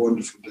Tesco is a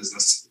wonderful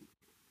business.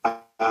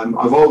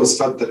 I've always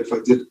felt that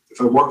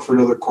if I worked for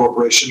another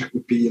corporation, it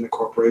would be in a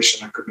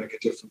corporation I could make a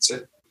difference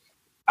in.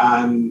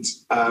 And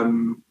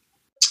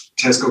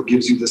Tesco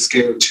gives you the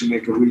scale to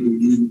make a really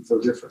meaningful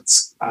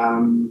difference.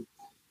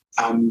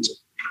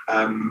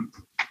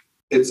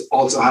 It's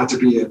also had to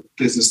be a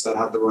business that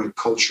had the right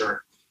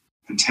culture.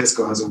 And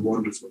Tesco has a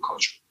wonderful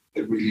culture.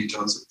 It really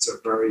does. It's a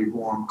very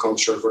warm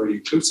culture, very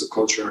inclusive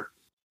culture,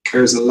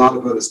 cares a lot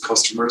about its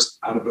customers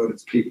and about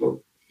its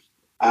people.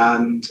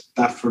 And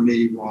that for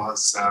me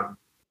was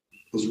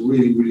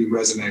really, really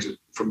resonated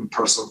from a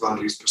personal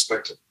values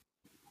perspective.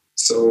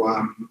 So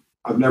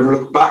I've never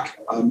looked back.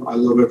 I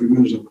love every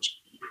minute of it.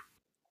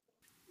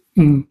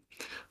 Mm.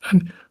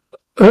 And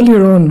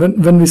earlier on,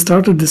 when we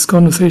started this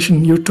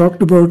conversation, you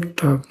talked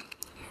about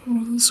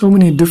so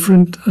many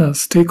different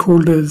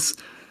stakeholders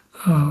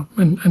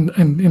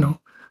and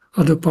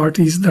other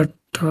parties that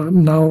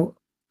now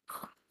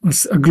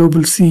a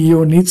global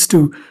CEO needs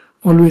to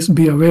always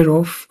be aware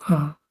of,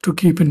 to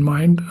keep in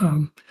mind.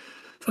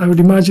 I would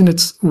imagine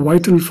it's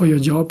vital for your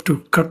job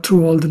to cut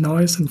through all the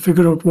noise and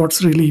figure out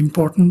what's really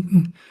important.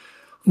 And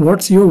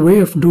what's your way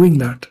of doing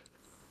that?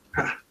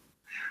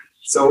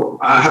 So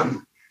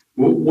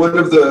one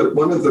of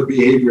the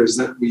behaviors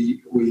that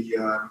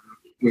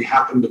we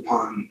happened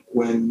upon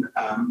when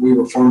we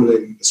were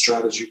formulating the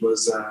strategy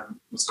was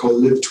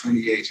called Live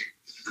 2080,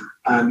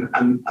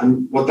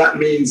 and what that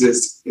means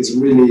is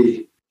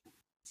really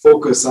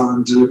focus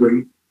on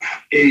delivering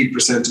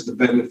 80% of the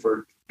benefit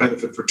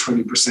for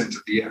 20%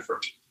 of the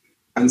effort.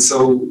 And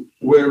so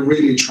we're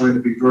really trying to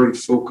be very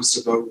focused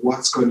about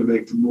what's going to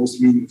make the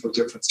most meaningful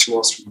difference to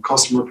us from a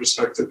customer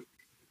perspective,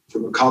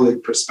 from a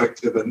colleague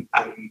perspective, and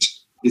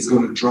is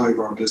going to drive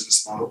our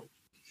business model.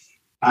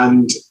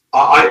 And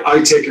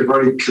I take a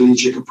very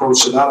collegiate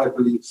approach to that. I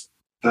believe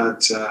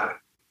that,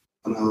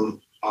 and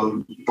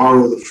I'll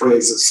borrow the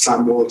phrase of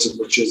Sam Walton,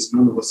 which is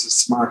none of us is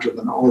smarter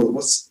than all of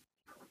us.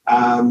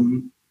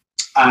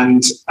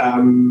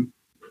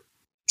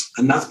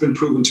 And that's been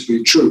proven to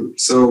be true.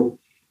 So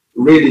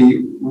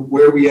really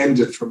where we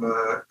ended from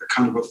a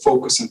kind of a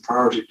focus and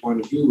priority point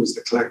of view was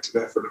the collective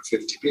effort of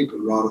 50 people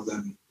rather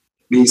than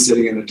me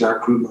sitting in a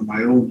dark room on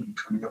my own and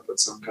coming up with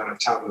some kind of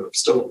tablet of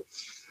stone.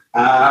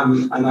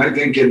 And I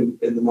think in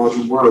the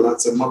modern world,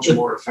 that's a much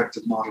more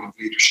effective model of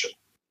leadership.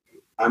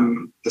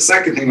 The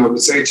second thing I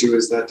would say to you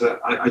is that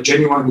I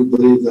genuinely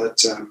believe that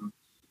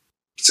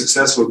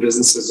successful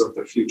businesses of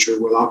the future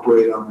will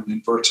operate on an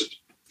inverted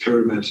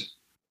pyramid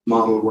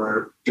model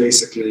where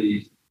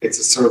basically it's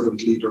a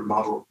servant leader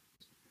model.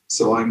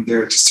 So I'm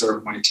there to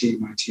serve my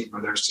team are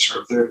there to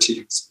serve their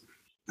teams,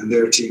 and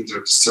their teams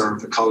are to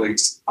serve the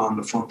colleagues on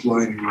the front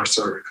line who are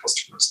serving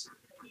customers.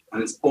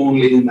 And it's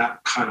only in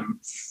that kind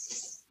of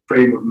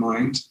frame of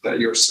mind that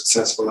you're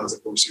successful as a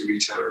grocery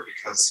retailer,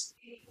 because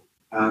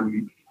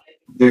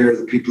they're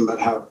the people that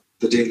have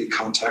the daily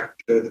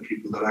contact. They're the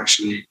people that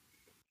actually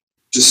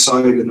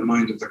decide in the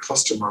mind of the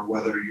customer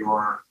whether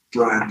your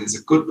brand is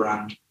a good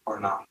brand or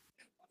not.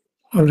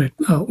 All right.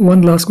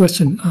 One last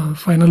question.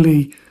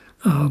 Finally,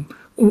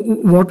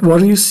 what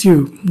worries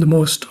you the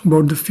most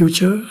about the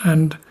future,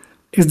 and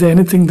is there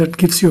anything that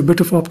gives you a bit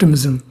of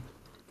optimism?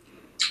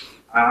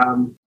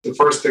 The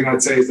first thing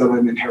I'd say is that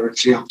I'm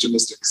inherently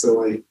optimistic,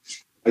 so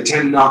I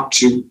tend not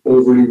to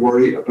overly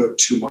worry about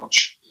too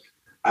much.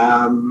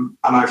 And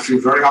I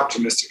feel very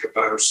optimistic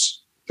about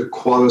the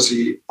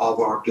quality of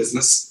our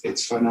business,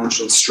 its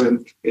financial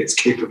strength, its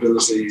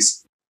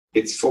capabilities,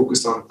 its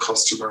focus on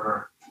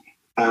customer.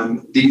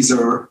 These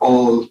are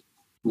all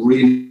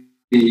really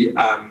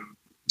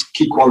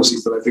key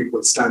qualities that I think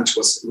will stand to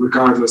us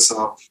regardless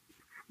of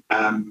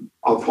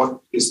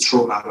what is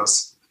thrown at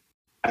us.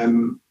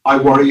 I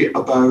worry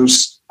about,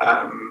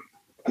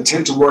 I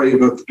tend to worry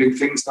about the big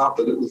things, not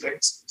the little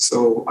things.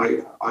 So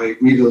I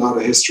read a lot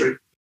of history.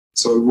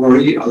 So I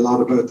worry a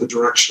lot about the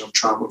direction of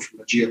travel from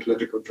a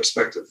geopolitical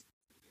perspective.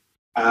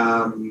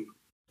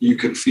 You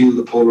can feel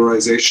the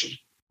polarization,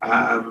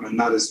 and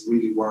that is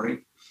really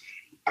worrying.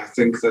 I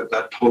think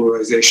that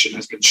polarization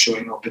has been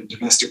showing up in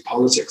domestic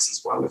politics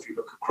as well. If you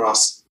look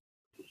across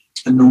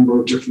a number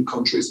of different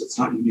countries, it's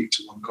not unique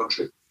to one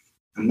country,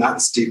 and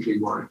that's deeply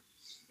worrying.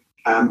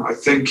 I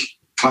think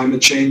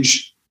climate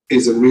change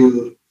is a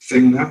real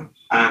thing now,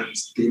 and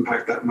the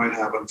impact that might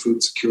have on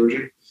food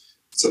security.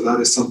 So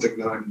that is something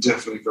that I'm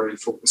definitely very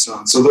focused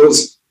on. So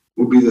those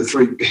will be the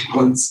three big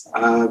ones.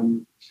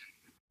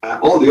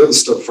 All the other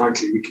stuff,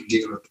 frankly, we can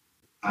deal with.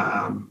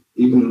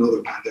 Even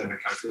another pandemic,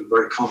 I feel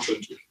very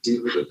confident we can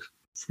deal with it.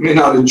 We may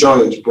not enjoy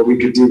it, but we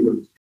can deal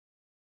with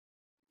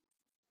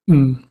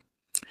it.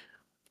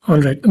 All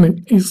right. I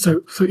mean,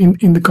 so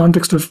in the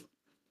context of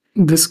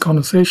this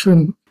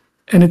conversation,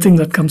 anything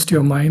that comes to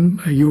your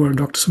mind, you or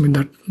Dr.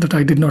 Sumit, that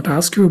I did not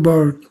ask you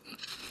about,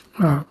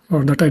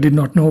 or that I did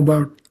not know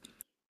about?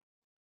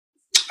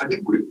 I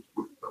think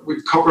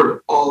we've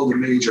covered all the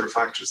major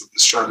factors of the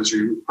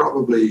strategy.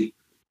 Probably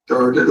there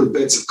are little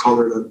bits of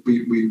color that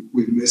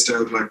we've missed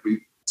out, like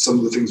some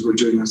of the things we're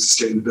doing on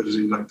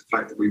sustainability, like the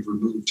fact that we've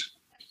removed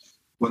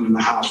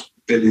 1.5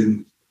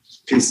 billion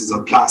pieces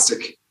of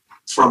plastic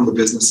from the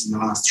business in the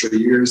last 3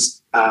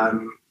 years.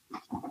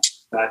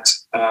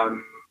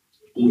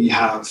 We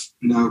have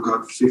now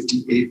got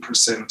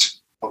 58%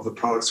 of the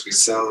products we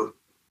sell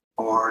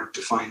are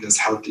defined as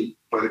healthy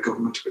by the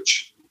government,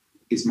 which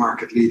is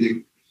market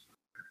leading.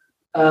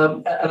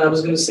 And I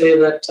was going to say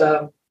that,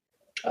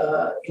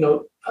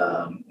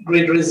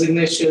 great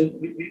resignation,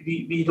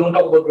 we don't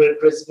talk about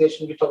great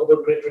resignation, we talk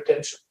about great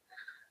retention.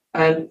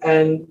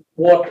 And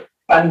what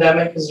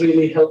pandemic has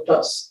really helped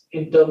us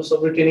in terms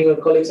of retaining our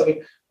colleagues. I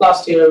mean,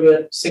 last year we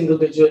had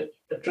single-digit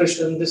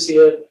attrition. This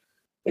year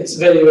it's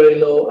very, very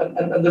low.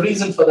 And the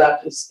reason for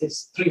that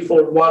is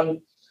threefold.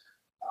 One,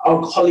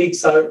 our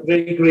colleagues are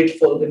very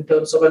grateful in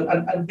terms of,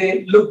 and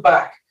they look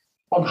back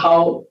on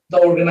how the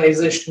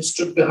organization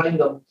stood behind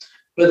them,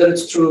 whether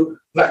it's through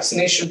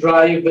vaccination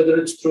drive, whether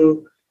it's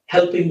through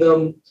helping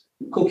them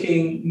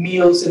cooking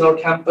meals in our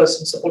campus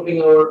and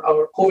supporting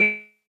our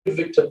COVID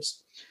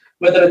victims,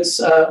 whether it's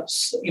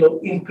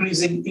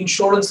increasing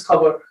insurance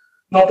cover,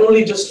 not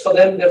only just for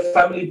them, their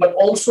family, but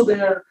also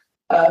their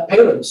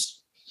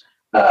parents.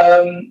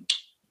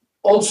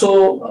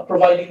 Also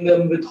providing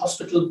them with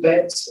hospital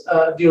beds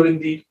during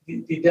the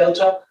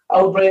Delta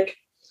outbreak.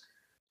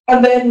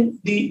 And then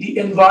the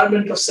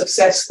environment of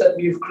success that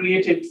we've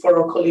created for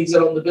our colleagues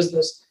around the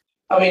business.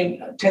 I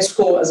mean,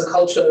 Tesco as a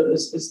culture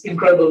is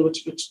incredible,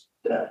 which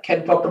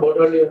Ken talked about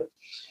earlier.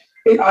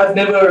 I've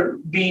never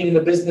been in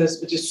a business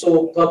which is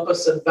so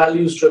purpose and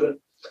values driven.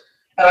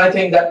 And I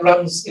think that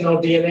runs in our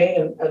DNA.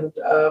 And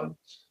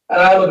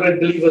I'm a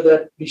great believer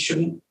that we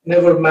should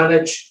never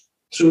manage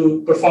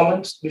through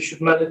performance. We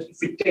should manage, if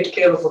we take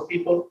care of our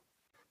people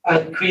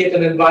and create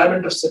an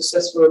environment of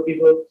success for our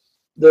people,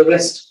 the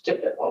rest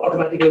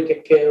automatically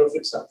take care of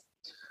itself.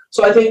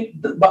 So I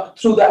think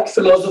through that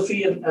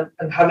philosophy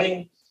and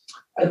having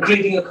and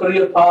creating a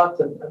career path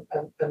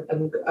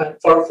and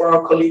for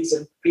our colleagues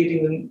and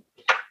creating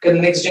the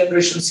next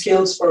generation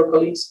skills for our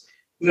colleagues,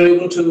 we're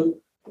able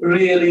to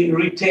really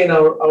retain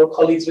our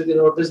colleagues within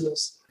our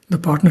business. The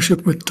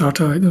partnership with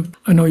Tata,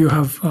 I know you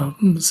have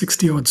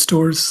 60 odd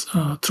stores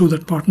through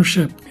that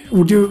partnership.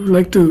 Would you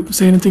like to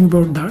say anything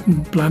about that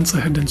and plans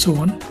ahead and so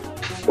on?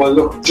 Well,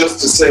 look, just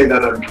to say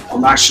that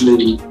I'm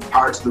actually,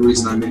 part of the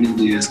reason I'm in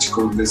India is to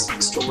go and visit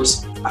the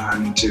stores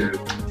and to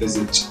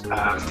visit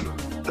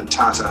the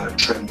Tata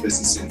Trend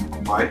business in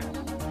Mumbai.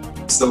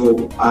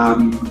 So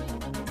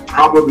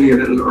probably a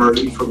little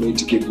early for me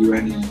to give you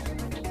any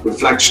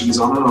reflections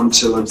on it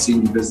until I've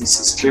seen the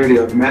businesses. Clearly,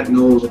 I've met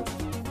Noel a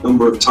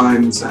number of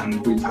times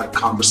and we've had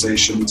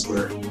conversations.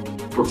 We're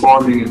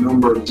performing a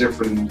number of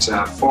different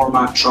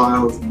format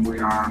trials and we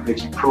are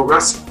making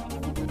progress.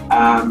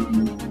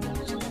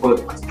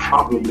 But that's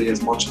probably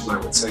as much as I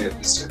would say at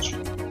this stage.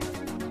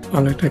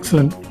 All right,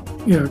 excellent.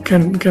 Yeah,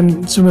 Ken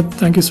Sumit,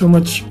 thank you so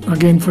much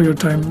again for your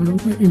time.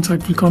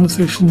 Insightful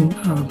conversation.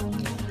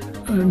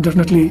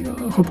 Definitely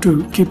hope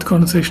to keep the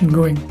conversation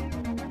going.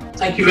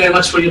 Thank you very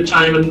much for your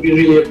time and we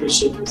really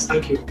appreciate this.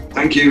 Thank you.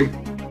 Thank you.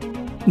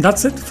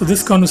 That's it for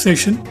this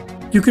conversation.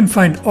 You can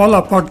find all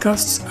our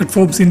podcasts at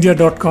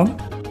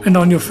ForbesIndia.com and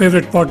on your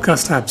favorite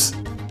podcast apps.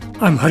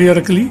 I'm Hari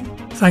Arakali.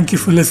 Thank you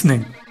for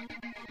listening.